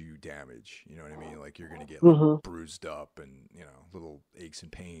soft tissue damage. You know what I mean? Like you're going to get like Hmm. bruised up and, you know, little aches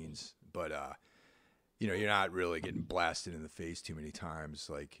and pains. But, you know, you're not really getting blasted in the face too many times,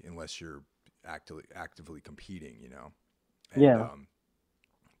 like unless you're actively competing, you know? And, Yeah.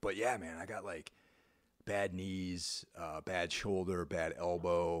 but yeah, man, I got like bad knees, bad shoulder, bad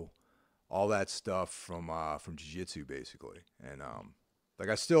elbow, all that stuff from jiu-jitsu basically. And like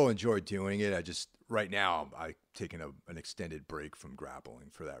I still enjoy doing it. I just right now I'm taking an extended break from grappling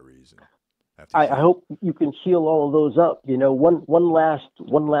for that reason. I have to I heal. hope you can heal all of those up. You know, one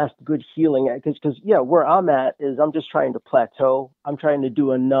last good healing because yeah, where I'm at is I'm just trying to plateau. I'm trying to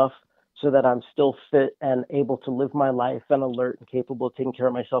do enough so that I'm still fit and able to live my life and alert and capable of taking care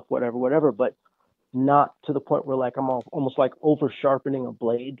of myself, whatever. But not to the point where like almost like over sharpening a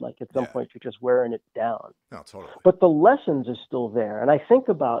blade. Like at some Yeah. point you're just wearing it down. No, totally. But the lessons are still there, and I think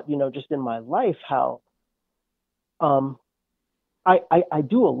about just in my life how um, I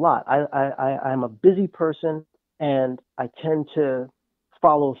do a lot. I'm a busy person and I tend to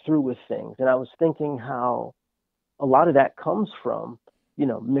follow through with things. And I was thinking how a lot of that comes from,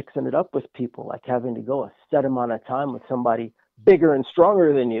 mixing it up with people, like having to go a set amount of time with somebody bigger and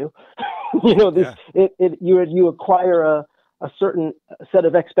stronger than you. This Yeah. you acquire a certain set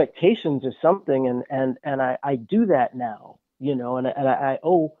of expectations or something, and I do that now, and I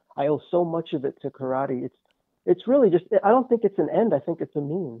owe so much of it to karate. It's really just, I don't think it's an end. I think it's a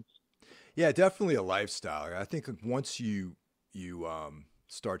means. Yeah, definitely a lifestyle. I think once you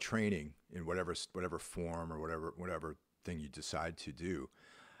start training in whatever form or whatever thing you decide to do,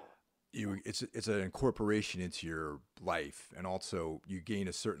 it's an incorporation into your life, and also you gain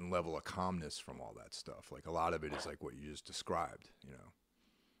a certain level of calmness from all that stuff. Like a lot of it is like what you just described. You know,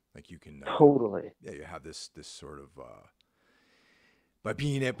 like you can Totally. yeah, you have this sort of by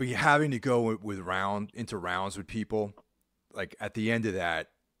having to go with into rounds with people. Like at the end of that,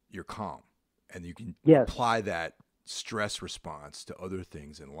 you're calm, and you can Yes. apply that stress response to other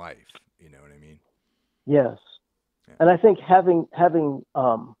things in life. You know what I mean? Yes. Yeah. And I think having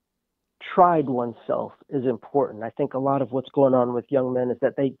tried oneself is important. I think a lot of what's going on with young men is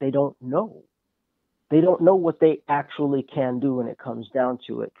that they don't know. They don't know what they actually can do when it comes down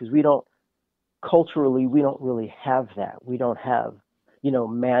to it, because culturally we don't really have that. We don't have,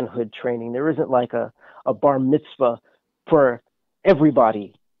 manhood training. There isn't like a bar mitzvah for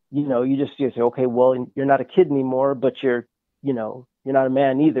everybody. You say, okay, well, you're not a kid anymore, but you're not a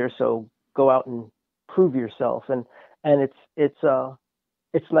man either, so go out and prove yourself. And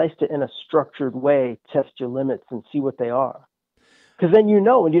it's nice to, in a structured way, test your limits and see what they are. Because then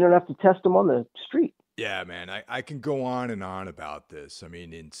and you don't have to test them on the street. Yeah, man, I can go on and on about this. I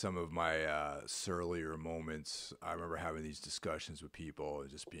mean, in some of my surlier moments, I remember having these discussions with people and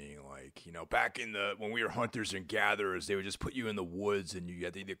just being like, back when we were hunters and gatherers, they would just put you in the woods and you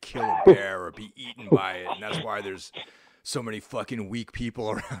had to either kill a bear or be eaten by it. And that's why there's so many fucking weak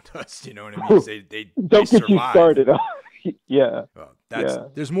people around us. You know what I mean? 'Cause they Don't get you survive. started. Yeah. Yeah.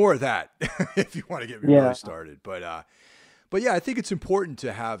 There's more of that if you want to get me Yeah. really started. But yeah, I think it's important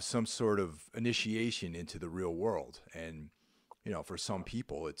to have some sort of initiation into the real world, and for some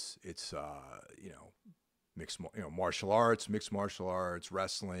people, it's mixed martial arts, mixed martial arts,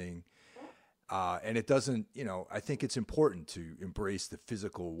 wrestling, and it doesn't. I think it's important to embrace the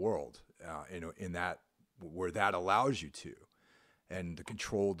physical world, in that where that allows you to, and the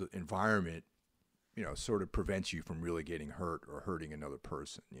controlled environment, sort of prevents you from really getting hurt or hurting another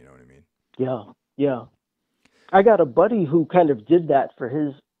person. You know what I mean? Yeah. Yeah. I got a buddy who kind of did that for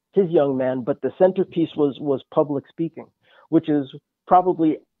his young man, but the centerpiece was public speaking, which is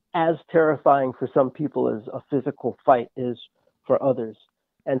probably as terrifying for some people as a physical fight is for others.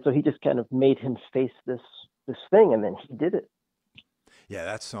 And so he just kind of made him face this thing, and then he did it. Yeah,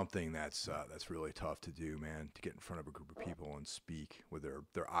 that's something that's really tough to do, man. To get in front of a group of people and speak with their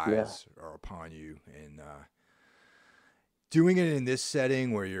Yeah. eyes are upon you, and doing it in this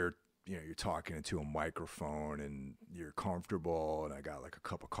setting where you're talking into a microphone and you're comfortable, and I got like a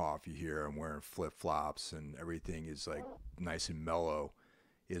cup of coffee here, I'm wearing flip flops, and everything is like nice and mellow.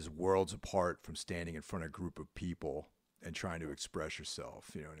 is worlds apart from standing in front of a group of people and trying to express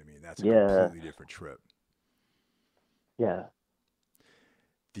yourself. You know what I mean? That's a completely different trip. Yeah.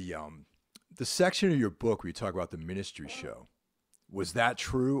 The section of your book where you talk about the ministry show, was that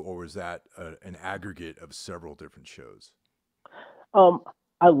true, or was that an aggregate of several different shows?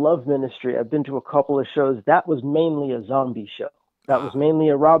 I love ministry. I've been to a couple of shows. That was mainly a zombie show. That was mainly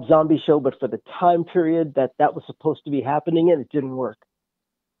a Rob Zombie show, but for the time period that was supposed to be happening in, it didn't work.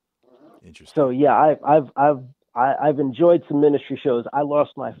 Interesting. So yeah, I've enjoyed some ministry shows. I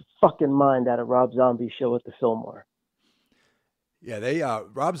lost my fucking mind at a Rob Zombie show at the Fillmore. Yeah, they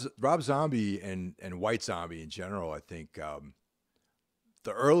Rob Zombie and White Zombie in general, I think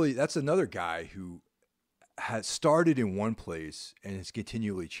that's another guy who has started in one place and has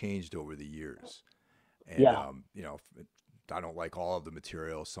continually changed over the years. And you know, I don't like all of the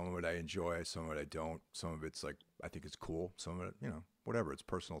material. Some of it I enjoy, some of it I don't. Some of it's like I think it's cool. Some of it, you know, whatever. It's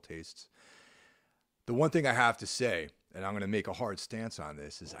personal tastes. The one thing I have to say, and I'm going to make a hard stance on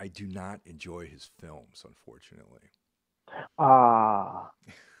this, is I do not enjoy his films, unfortunately.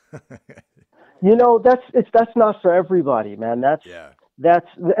 You know, that's not for everybody, man. And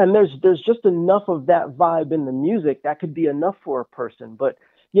there's just enough of that vibe in the music that could be enough for a person. But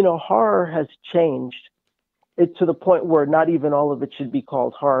you know, horror has changed it to the point where not even all of it should be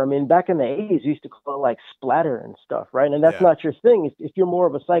called horror. I mean, back in the 80s, you used to call it like splatter and stuff, right? And that's not your thing. If you're more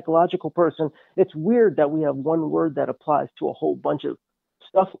of a psychological person, it's weird that we have one word that applies to a whole bunch of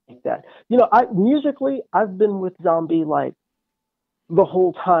stuff like that. You know, musically, I've been with Zombie like the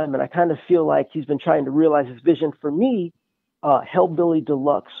whole time, and I kind of feel like he's been trying to realize his vision. For me, Hellbilly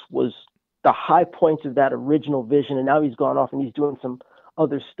Deluxe was the high point of that original vision, and now he's gone off and he's doing some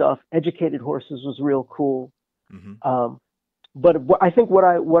other stuff. Educated Horses was real cool. Mm-hmm. But I think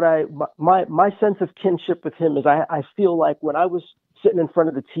my sense of kinship with him is I feel like when I was sitting in front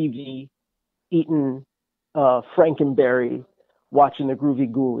of the TV, eating Frankenberry, watching the Groovy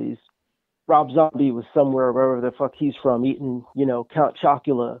Ghoulies, Rob Zombie was somewhere wherever the fuck he's from, eating, you know, Count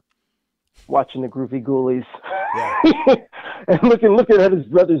Chocula, watching the Groovy Ghoulies, and looking at his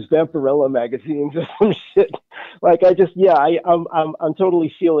brother's Vampirella magazines or some shit. Like I'm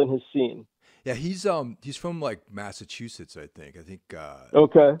totally feeling his scene. Yeah, he's from like Massachusetts, I think.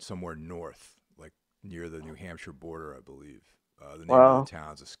 Okay. Somewhere north, like near the New Hampshire border, I believe. The name of the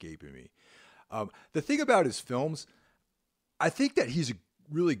town's escaping me. The thing about his films, I think that he's a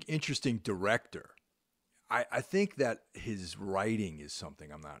really interesting director. I think that his writing is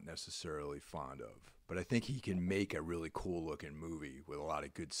something I'm not necessarily fond of, but I think he can make a really cool looking movie with a lot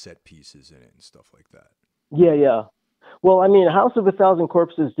of good set pieces in it and stuff like that. Yeah. Well, I mean, House of a Thousand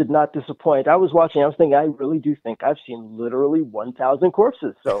Corpses did not disappoint. I was thinking, I really do think I've seen literally 1,000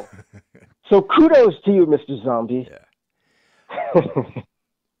 corpses. So, so kudos to you, Mr. Zombie. Yeah.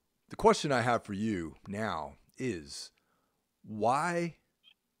 The question I have for you now is, why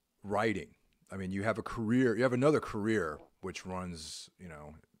writing? I mean, you have a career, you have another career, which runs, you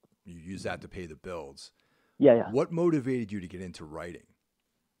know, you use that to pay the bills. Yeah. What motivated you to get into writing?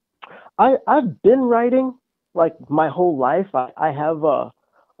 I've been writing like my whole life. I have a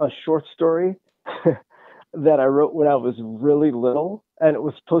short story that I wrote when I was really little, and it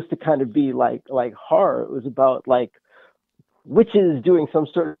was supposed to kind of be like horror. It was about like witches doing some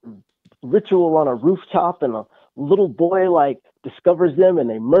sort of ritual on a rooftop, and a little boy like discovers them and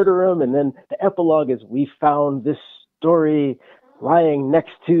they murder him, and then the epilogue is, we found this story lying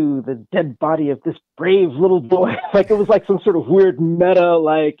next to the dead body of this brave little boy. Like it was like some sort of weird meta,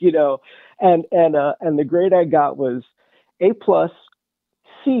 like, you know, and the grade I got was A+,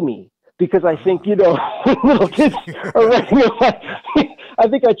 see me, because I think, you know, little kids are writing about, I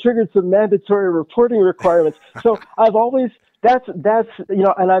think I triggered some mandatory reporting requirements. So I've always, that's, you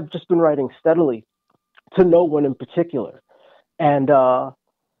know, and I've just been writing steadily to no one in particular. And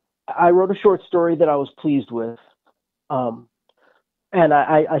I wrote a short story that I was pleased with. And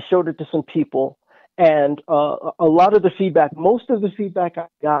I showed it to some people, and a lot of the feedback, most of the feedback I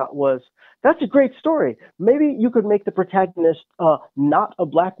got was, that's a great story. Maybe you could make the protagonist not a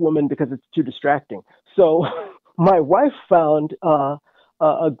black woman because it's too distracting. So my wife found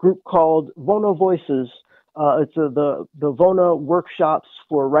a group called Vona Voices. It's the Vona workshops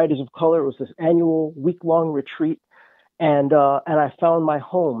for writers of color. It was this annual week-long retreat. And I found my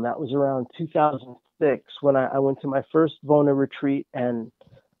home. That was around 2006 when I went to my first Vona retreat and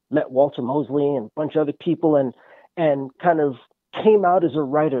met Walter Mosley and a bunch of other people, and kind of came out as a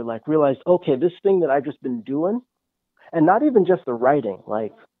writer, like realized, okay, this thing that I've just been doing, and not even just the writing,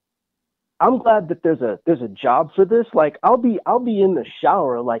 like I'm glad that there's a job for this. Like I'll be in the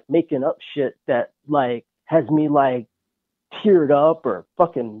shower, like making up shit that like has me like teared up or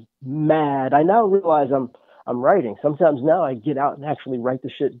fucking mad. I now realize I'm writing. Sometimes now I get out and actually write the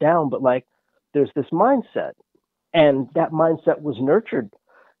shit down, but like there's this mindset, and that mindset was nurtured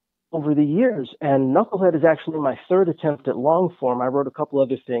over the years. And Knucklehead is actually my third attempt at long form. I wrote a couple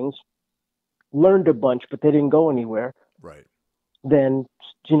other things, learned a bunch, but they didn't go anywhere. Right. Then,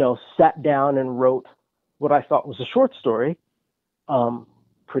 sat down and wrote what I thought was a short story.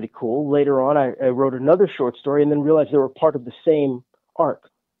 Pretty cool. Later on, I wrote another short story and then realized they were part of the same arc,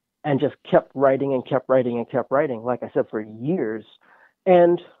 and just kept writing and kept writing and kept writing, like I said, for years.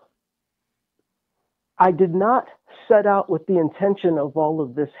 And I did not set out with the intention of all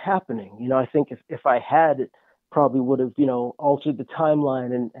of this happening. I think if I had, it probably would have, altered the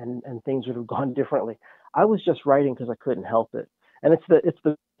timeline and things would have gone differently. I was just writing because I couldn't help it. And it's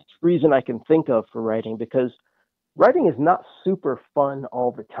the reason I can think of for writing, because writing is not super fun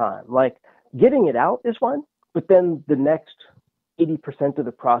all the time. Like getting it out is fun, but then the next 80% of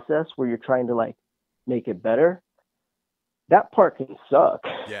the process where you're trying to like make it better, that part can suck.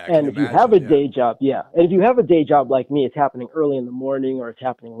 Yeah, and if you have a day job, and if you have a day job like me, it's happening early in the morning or it's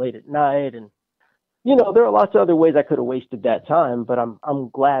happening late at night. And, there are lots of other ways I could have wasted that time, but I'm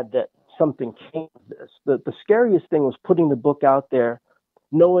glad that something came of this. The scariest thing was putting the book out there,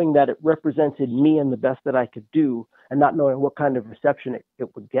 knowing that it represented me and the best that I could do, and not knowing what kind of reception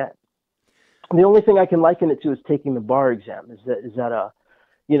it would get. The only thing I can liken it to is taking the bar exam. Is that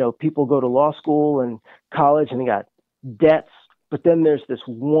people go to law school and college and they got debts, but then there's this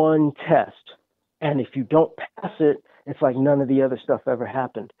one test, and if you don't pass it, it's like none of the other stuff ever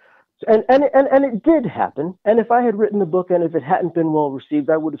happened. And it did happen. And if I had written the book and if it hadn't been well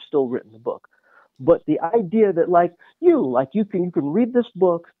received, I would have still written the book. But the idea that you can read this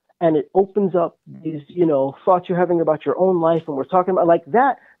book and it opens up these, thoughts you're having about your own life. And we're talking about like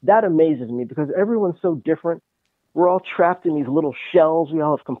that amazes me, because everyone's so different. We're all trapped in these little shells. We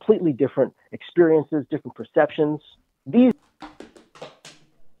all have completely different experiences, different perceptions.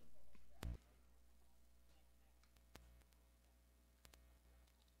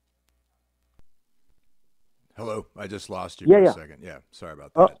 Hello, I just lost you for a second. Yeah, sorry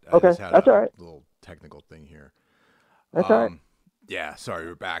about that. Okay, I just had that's all right. Little technical thing here. That's all right. Yeah, sorry,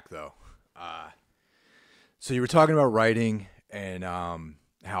 we're back though. So you were talking about writing and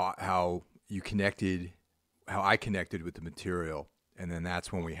how you connected, how I connected with the material, and then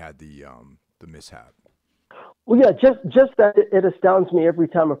that's when we had the mishap. Well, yeah, just that it astounds me every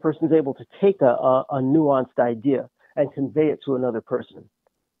time a person's able to take a nuanced idea and convey it to another person.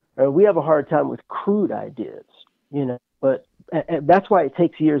 We have a hard time with crude ideas, but and that's why it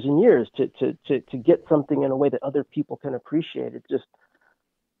takes years and years to get something in a way that other people can appreciate.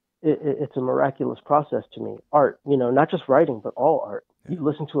 It's a miraculous process to me. Art, not just writing, but all art. Yeah. You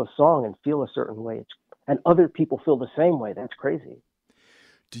listen to a song and feel a certain way, and other people feel the same way. That's crazy.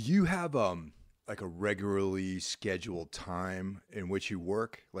 Do you have like a regularly scheduled time in which you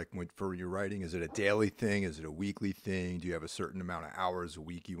work, like for your writing? Is it a daily thing? Is it a weekly thing? Do you have a certain amount of hours a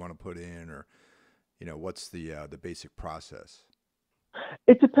week you want to put in, or what's the basic process?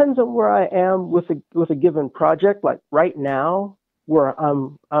 It depends on where I am with a given project. Like right now, where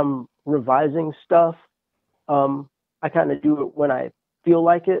I'm revising stuff, I kind of do it when I feel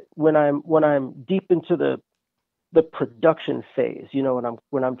like it. When I'm deep into the production phase,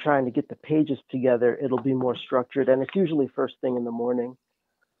 when I'm trying to get the pages together, it'll be more structured, and it's usually first thing in the morning.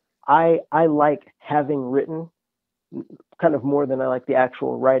 I like having written kind of more than I like the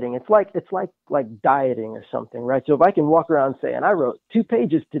actual writing. It's like dieting or something, right? So if I can walk around saying I wrote 2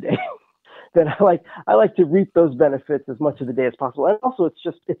 pages today, then I like to reap those benefits as much of the day as possible. And also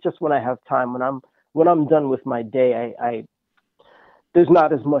it's just when I have time, when I'm done with my day, I there's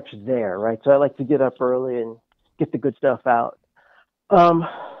not as much there, right? So I like to get up early and get the good stuff out.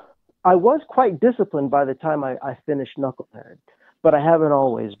 I was quite disciplined by the time I finished Knucklehead, but I haven't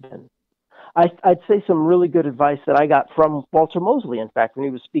always been. I'd say some really good advice that I got from Walter Mosley, in fact, when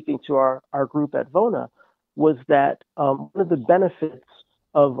he was speaking to our group at Vona, was that one of the benefits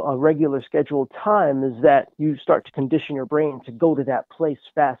of a regular scheduled time is that you start to condition your brain to go to that place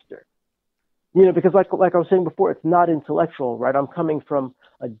faster. Because like I was saying before, it's not intellectual, right? I'm coming from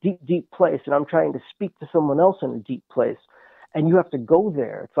a deep, deep place, and I'm trying to speak to someone else in a deep place, and you have to go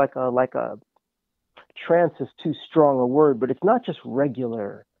there. It's like a trance is too strong a word, but it's not just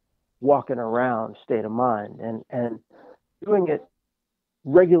regular walking around state of mind, and doing it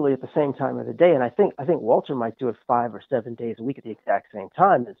regularly at the same time of the day. And I think Walter might do it 5 or 7 days a week at the exact same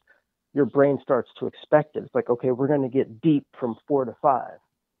time. Is your brain starts to expect it. It's like, okay, we're going to get deep from 4 to 5.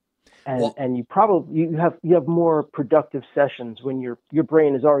 And you have more productive sessions when your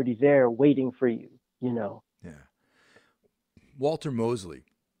brain is already there waiting for you, Yeah. Walter Mosley,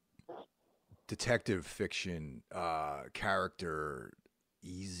 detective fiction character,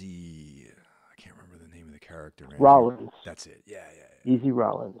 Easy. I can't remember the name of the character. Man. Rollins. That's it. Yeah. Easy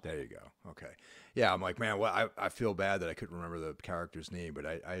Rollins. There you go. Okay. Yeah, I'm like, man, well, I feel bad that I couldn't remember the character's name, but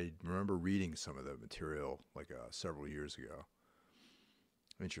I remember reading some of the material like several years ago.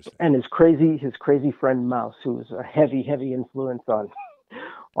 Interesting. And his crazy friend Mouse, who was a heavy influence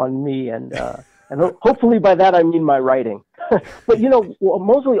on me, and hopefully by that I mean my writing. But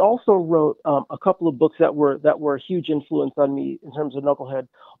Mosley also wrote a couple of books that were a huge influence on me in terms of Knucklehead.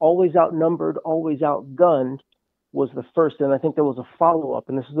 Always Outnumbered, Always Outgunned was the first, and I think there was a follow-up,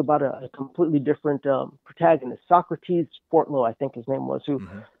 and this is about a completely different protagonist, Socrates Fortlow, I think his name was, who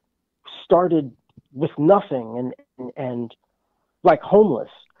started with nothing and like homeless,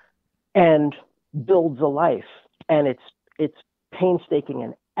 and builds a life, and it's painstaking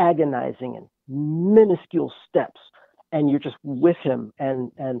and agonizing and minuscule steps, and you're just with him.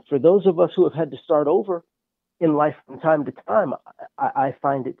 And for those of us who have had to start over in life from time to time, I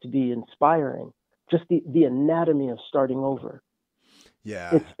find it to be inspiring. Just the anatomy of starting over.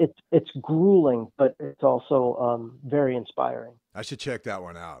 Yeah, it's grueling, but it's also very inspiring. I should check that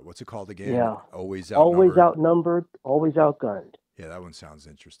one out. What's it called again? Yeah, Always Outnumbered, Always Outgunned. Yeah, that one sounds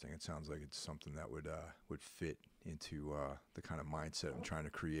interesting. It sounds like it's something that would fit into the kind of mindset I'm trying to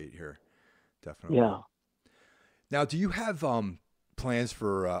create here. Definitely. Yeah. Now, do you have plans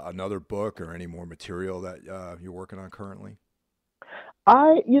for another book or any more material that you're working on currently?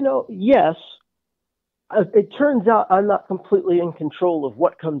 Yes. It turns out I'm not completely in control of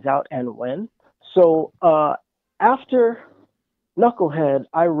what comes out and when. So after Knucklehead,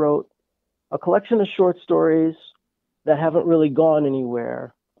 I wrote a collection of short stories that haven't really gone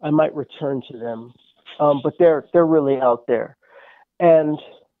anywhere. I might return to them, but they're really out there. And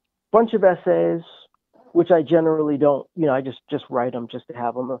a bunch of essays, which I generally don't, I just write them just to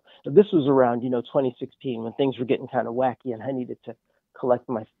have them. This was around, 2016 when things were getting kind of wacky and I needed to collect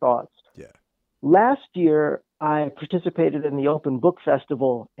my thoughts. Yeah. Last year, I participated in the Open Book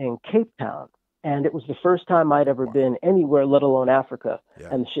Festival in Cape Town, and it was the first time I'd ever been anywhere, let alone Africa,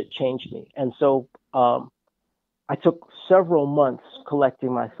 and the shit changed me. And so I took several months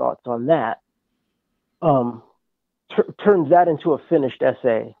collecting my thoughts on that, turned that into a finished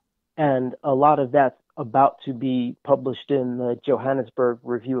essay, and a lot of that's about to be published in the Johannesburg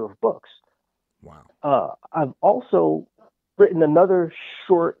Review of Books. Wow. I've also written another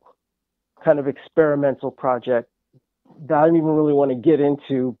short kind of experimental project that I don't even really want to get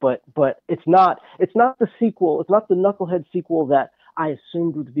into, but it's not the sequel. It's not the Knucklehead sequel that I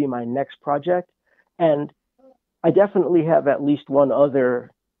assumed would be my next project. And I definitely have at least one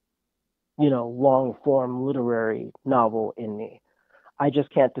other, long form literary novel in me. I just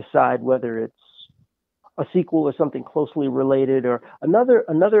can't decide whether it's a sequel or something closely related. Or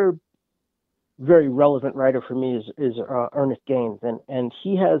another very relevant writer for me is Ernest J, and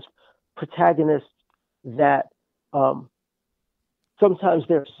he has protagonists that sometimes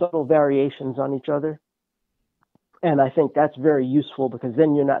there are subtle variations on each other. And I think that's very useful because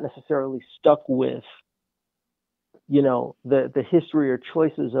then you're not necessarily stuck with, the history or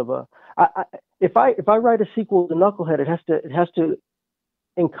choices of if I write a sequel to Knucklehead, it has to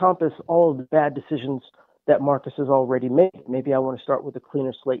encompass all of the bad decisions that Marcus has already made. Maybe I want to start with a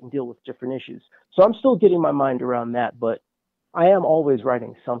cleaner slate and deal with different issues. So I'm still getting my mind around that, but I am always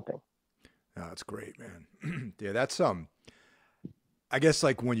writing something. Oh, that's great, man. Yeah, that's I guess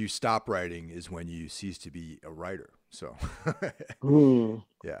like when you stop writing is when you cease to be a writer. So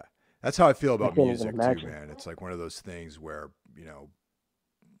yeah, that's how I feel about music too, man. It's like one of those things where,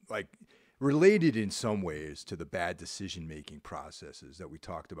 like related in some ways to the bad decision-making processes that we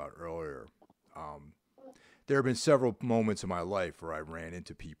talked about earlier. There have been several moments in my life where I ran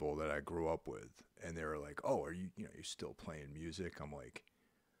into people that I grew up with and they were like, "Oh, are you, you're still playing music?" I'm like,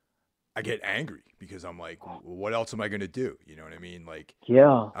 I get angry because I'm like, well, what else am I going to do? You know what I mean? Like,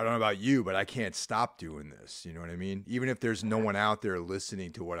 yeah, I don't know about you, but I can't stop doing this. You know what I mean? Even if there's no one out there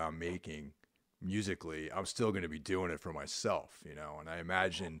listening to what I'm making musically, I'm still going to be doing it for myself, and I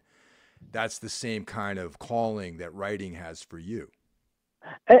imagine that's the same kind of calling that writing has for you.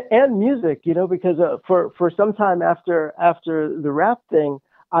 And music, because for some time after the rap thing,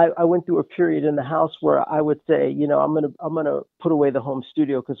 I went through a period in the house where I would say, I'm gonna put away the home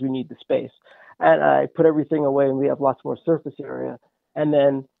studio because we need the space, and I put everything away and we have lots more surface area. And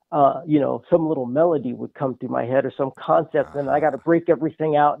then some little melody would come through my head or some concept, and I got to break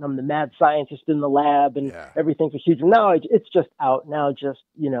everything out, and I'm the mad scientist in the lab, and everything's huge. Now it's just out. Now just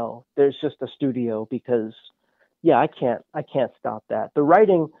there's just a studio because I can't stop that. The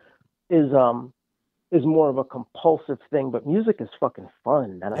writing is is more of a compulsive thing, but music is fucking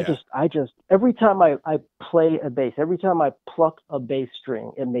fun. And Yeah. I just, every time I play a bass, every time I pluck a bass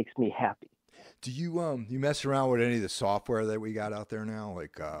string, it makes me happy. Do you mess around with any of the software that we got out there now,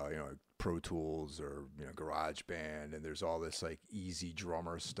 like Pro Tools or GarageBand, and there's all this like easy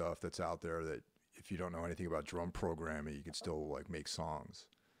drummer stuff that's out there that if you don't know anything about drum programming, you can still like make songs.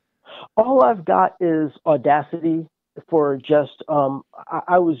 All I've got is Audacity for just,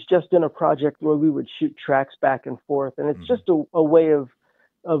 I was just in a project where we would shoot tracks back and forth, and it's just a way of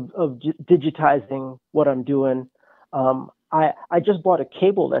digitizing what I'm doing. I just bought a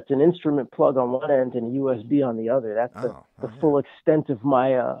cable that's an instrument plug on one end and a USB on the other. That's the full extent of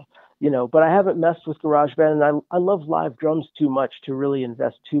my, but I haven't messed with GarageBand, and I love live drums too much to really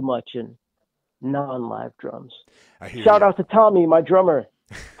invest too much in non-live drums. Shout out to Tommy, my drummer.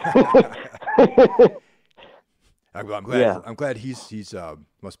 I'm glad. I'm glad he's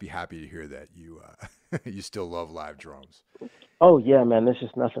must be happy to hear that you you still love live drums. Oh yeah, man, there's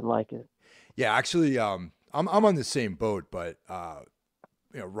just nothing like it. Yeah, actually, I'm on the same boat, but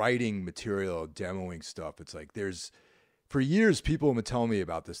writing material, demoing stuff. It's like for years people have been telling me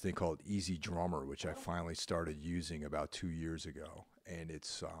about this thing called Easy Drummer, which I finally started using about 2 years ago, and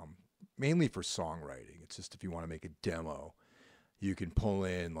it's mainly for songwriting. It's just if you want to make a demo, you can pull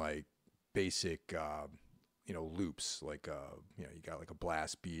in like basic loops, like you got like a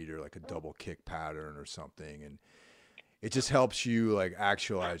blast beat or like a double kick pattern or something, and it just helps you like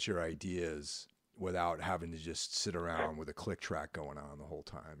actualize your ideas without having to just sit around with a click track going on the whole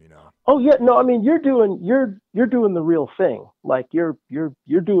time, Oh yeah, no, I mean you're doing the real thing. Like you're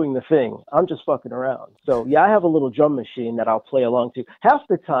doing the thing. I'm just fucking around. So yeah, I have a little drum machine that I'll play along to. Half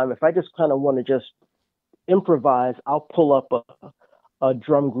the time, if I just kind of want to just improvise, I'll pull up a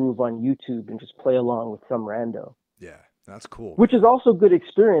drum groove on YouTube and just play along with some rando. Yeah, that's cool. Which is also good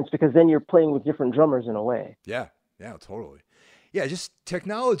experience because then you're playing with different drummers in a way. Yeah, totally. Yeah, just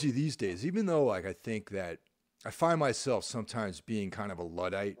technology these days, even though like I think that I find myself sometimes being kind of a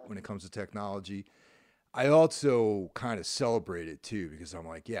Luddite when it comes to technology, I also kind of celebrate it too because I'm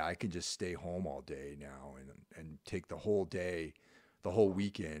like, yeah, I can just stay home all day now and take the whole day, the whole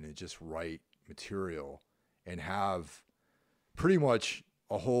weekend and just write material and have pretty much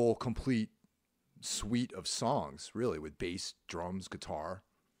a whole complete suite of songs, really, with bass, drums, guitar,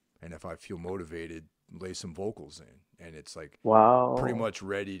 and if I feel motivated, lay some vocals in, and it's like pretty much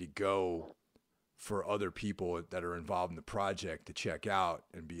ready to go for other people that are involved in the project to check out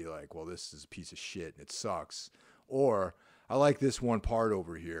and be like, well, this is a piece of shit and it sucks, or I like this one part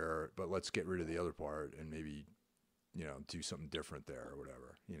over here, but let's get rid of the other part and maybe do something different there or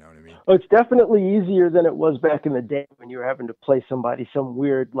whatever. You know what I mean? Oh, it's definitely easier than it was back in the day when you were having to play somebody some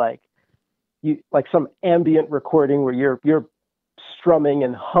weird like some ambient recording where you're strumming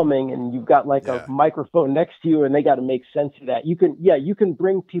and humming and you've got like a microphone next to you and they got to make sense of that. You can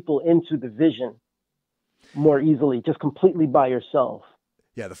bring people into the vision more easily just completely by yourself.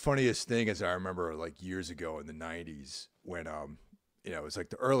 Yeah, the funniest thing is I remember like years ago in the 90s when it was like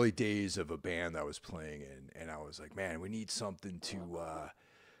the early days of a band that I was playing in, and I was like, man, we need something to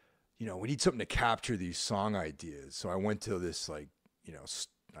capture these song ideas. So I went to this like,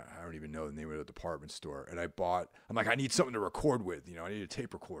 I don't even know the name of the department store, and I'm like, I need something to record with, I need a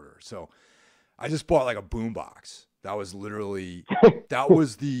tape recorder. So I just bought like a boombox. That was literally, that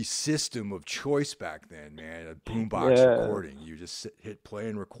was the system of choice back then, man, a boombox recording. You just hit play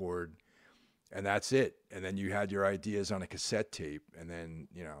and record, and that's it. And then you had your ideas on a cassette tape, and then,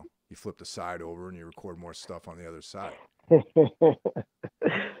 you flip the side over and you record more stuff on the other side.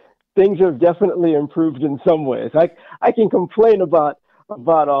 Things have definitely improved in some ways. I can complain about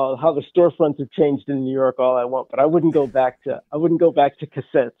how the storefronts have changed in New York all I want, but I wouldn't go back to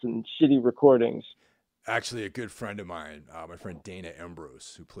cassettes and shitty recordings. Actually, a good friend of mine, my friend Dana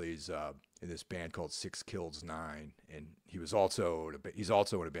Ambrose, who plays in this band called 6 Kills 9, and he's also in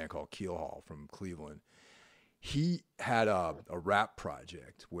a band called Keelhaul from Cleveland. He had a rap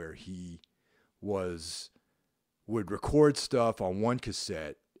project where he would record stuff on one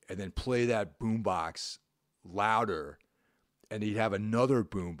cassette and then play that boombox louder, and he'd have another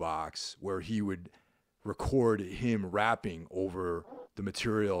boombox where he would record him rapping over the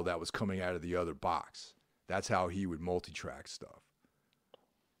material that was coming out of the other box. That's how he would multi-track stuff.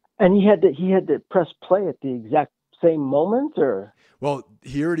 And he had to press play at the exact same moment, or? Well,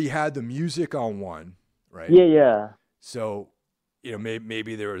 he already had the music on one, right? Yeah. So,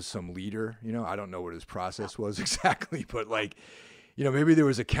 maybe there was some leader, I don't know what his process was exactly, but like, maybe there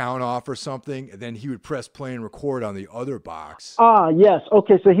was a count off or something, and then he would press play and record on the other box. Ah, yes.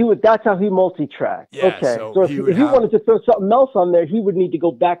 Okay, so that's how he multi-tracked. Yeah, okay, so if he wanted to throw something else on there, he would need to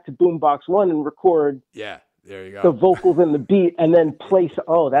go back to Boombox 1 and record. Yeah, there you go. The vocals and the beat, and then place.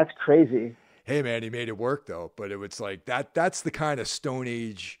 Oh, that's crazy. Hey, man, he made it work though. But it was like that's the kind of Stone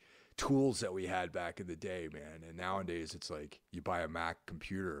Age tools that we had back in the day, man. And nowadays, it's like you buy a Mac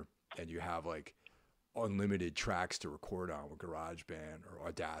computer and you have like unlimited tracks to record on with GarageBand or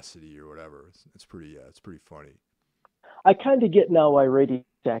Audacity or whatever. It's pretty funny. I kind of get now why Radio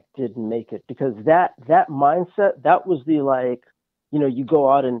Shack didn't make it, because that mindset, that was the, like, you go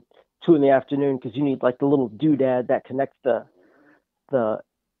out and 2 p.m. because you need like the little doodad that connects the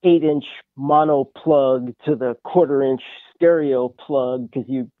 8-inch mono plug to the 1/4-inch stereo plug, because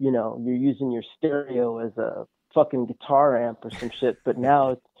you're using your stereo as a fucking guitar amp or some shit. But now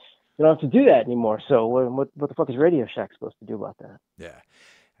you don't have to do that anymore. So what the fuck is Radio Shack supposed to do about that? Yeah.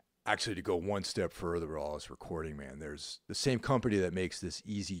 Actually, to go one step further with all this recording, man, there's the same company that makes this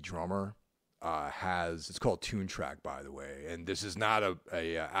Easy Drummer it's called Tune Track, by the way. And this is not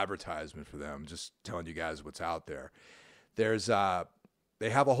a advertisement for them. Just telling you guys what's out there. There's they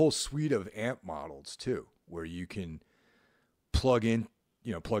have a whole suite of amp models too, where you can plug into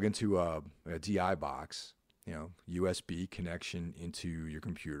a DI box, USB connection into your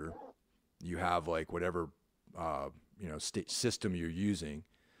computer. You have like whatever, system you're using,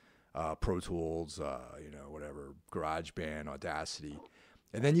 Pro Tools, whatever, GarageBand, Audacity.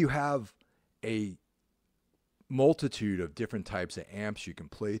 And then you have a multitude of different types of amps you can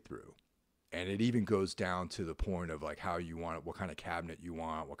play through. And it even goes down to the point of like how you want it, what kind of cabinet you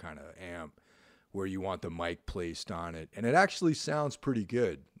want, what kind of amp, where you want the mic placed on it. And it actually sounds pretty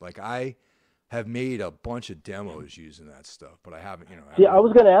good. Like I have made a bunch of demos using that stuff, but I haven't, I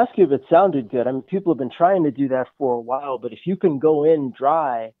was going to ask you if it sounded good. I mean, people have been trying to do that for a while, but if you can go in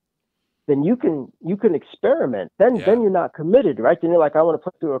dry, then you can experiment. Then you're not committed, right? Then you're like, I want to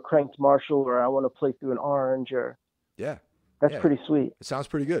play through a cranked Marshall, or I want to play through an Orange, or That's pretty sweet. It sounds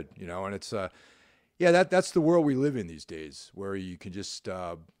pretty good, and it's that's the world we live in these days, where you can just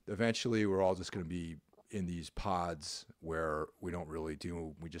eventually we're all just going to be in these pods where we don't really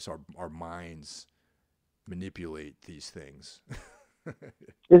we just our minds manipulate these things.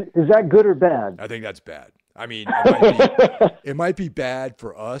 Is that good or bad? I think that's bad. I mean, it might be bad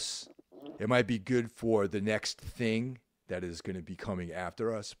for us. It might be good for the next thing that is going to be coming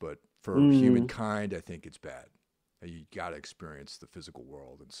after us, but for humankind, I think it's bad. You got to experience the physical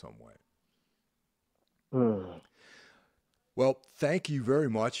world in some way. Well, thank you very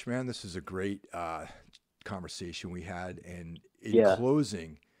much, man. This is a great conversation we had. And in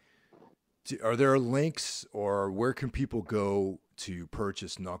closing, are there links, or where can people go to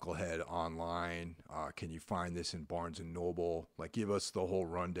purchase Knucklehead online? Can you find this in Barnes & Noble? Like, give us the whole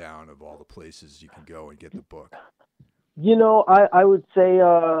rundown of all the places you can go and get the book. I would say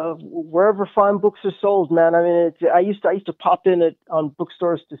wherever fine books are sold, man. I mean, I used to pop in on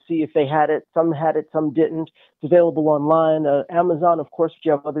bookstores to see if they had it. Some had it, some didn't. It's available online. Amazon, of course, if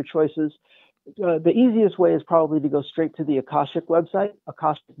you have other choices. The easiest way is probably to go straight to the Akashic website,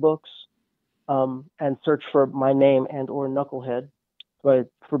 Akashic Books, and search for my name and or Knucklehead.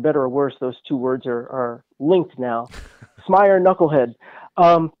 But for better or worse, those two words are linked now. Smyers Knucklehead.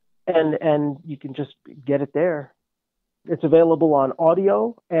 And you can just get it there. It's available on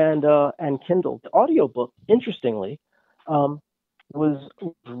audio and Kindle. The audiobook, interestingly, was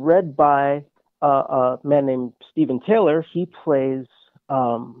read by a man named Stephen Taylor. He plays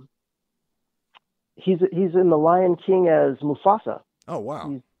he's in The Lion King as Mufasa. Oh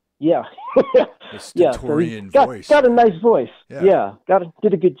wow. Yeah. The stentorian voice. Got a nice voice. Yeah.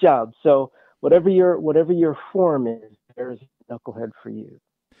 Did a good job. So whatever your form is, there's Knucklehead for you.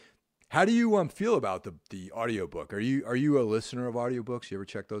 How do you feel about the audiobook? Are you a listener of audiobooks? You ever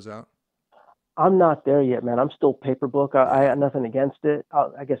check those out? I'm not there yet, man. I'm still paper book. I got nothing against it.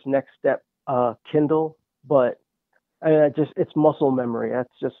 I guess next step, Kindle, but it's muscle memory. That's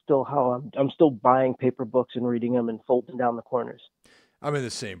just still how I'm still buying paper books and reading them and folding down the corners. I'm in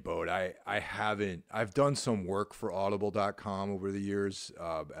the same boat. I've done some work for audible.com over the years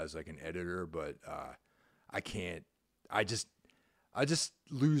as like an editor, but I can't. I just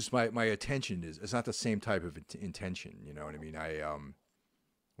lose my attention. It's not the same type of intention. You know what I mean?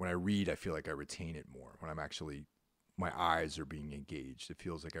 When I read, I feel like I retain it more. When my eyes are being engaged, it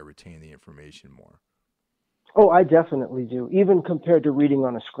feels like I retain the information more. Oh, I definitely do. Even compared to reading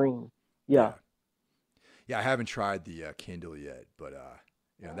on a screen. Yeah. Yeah, I haven't tried the Kindle yet, but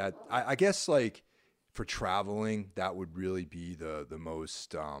that I guess like for traveling, that would really be the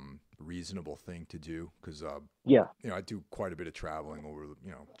most reasonable thing to do, because Yeah. I do quite a bit of traveling over,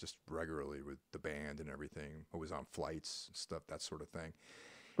 just regularly with the band and everything. Always on flights, stuff, that sort of thing.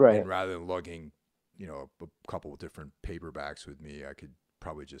 Right. And rather than lugging, a couple of different paperbacks with me, I could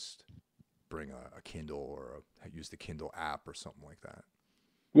probably just bring a Kindle or use the Kindle app or something like that.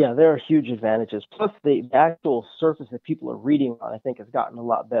 Yeah, there are huge advantages. Plus, the actual surface that people are reading on, I think, has gotten a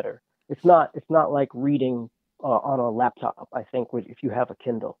lot better. It's not like reading on a laptop, I think, if you have a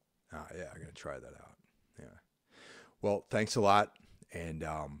Kindle. Yeah, I'm gonna try that out. Yeah. Well, thanks a lot, and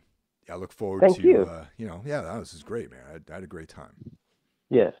I look forward Thank to you. this is great, man. I had a great time.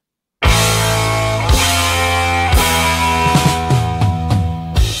 Yes.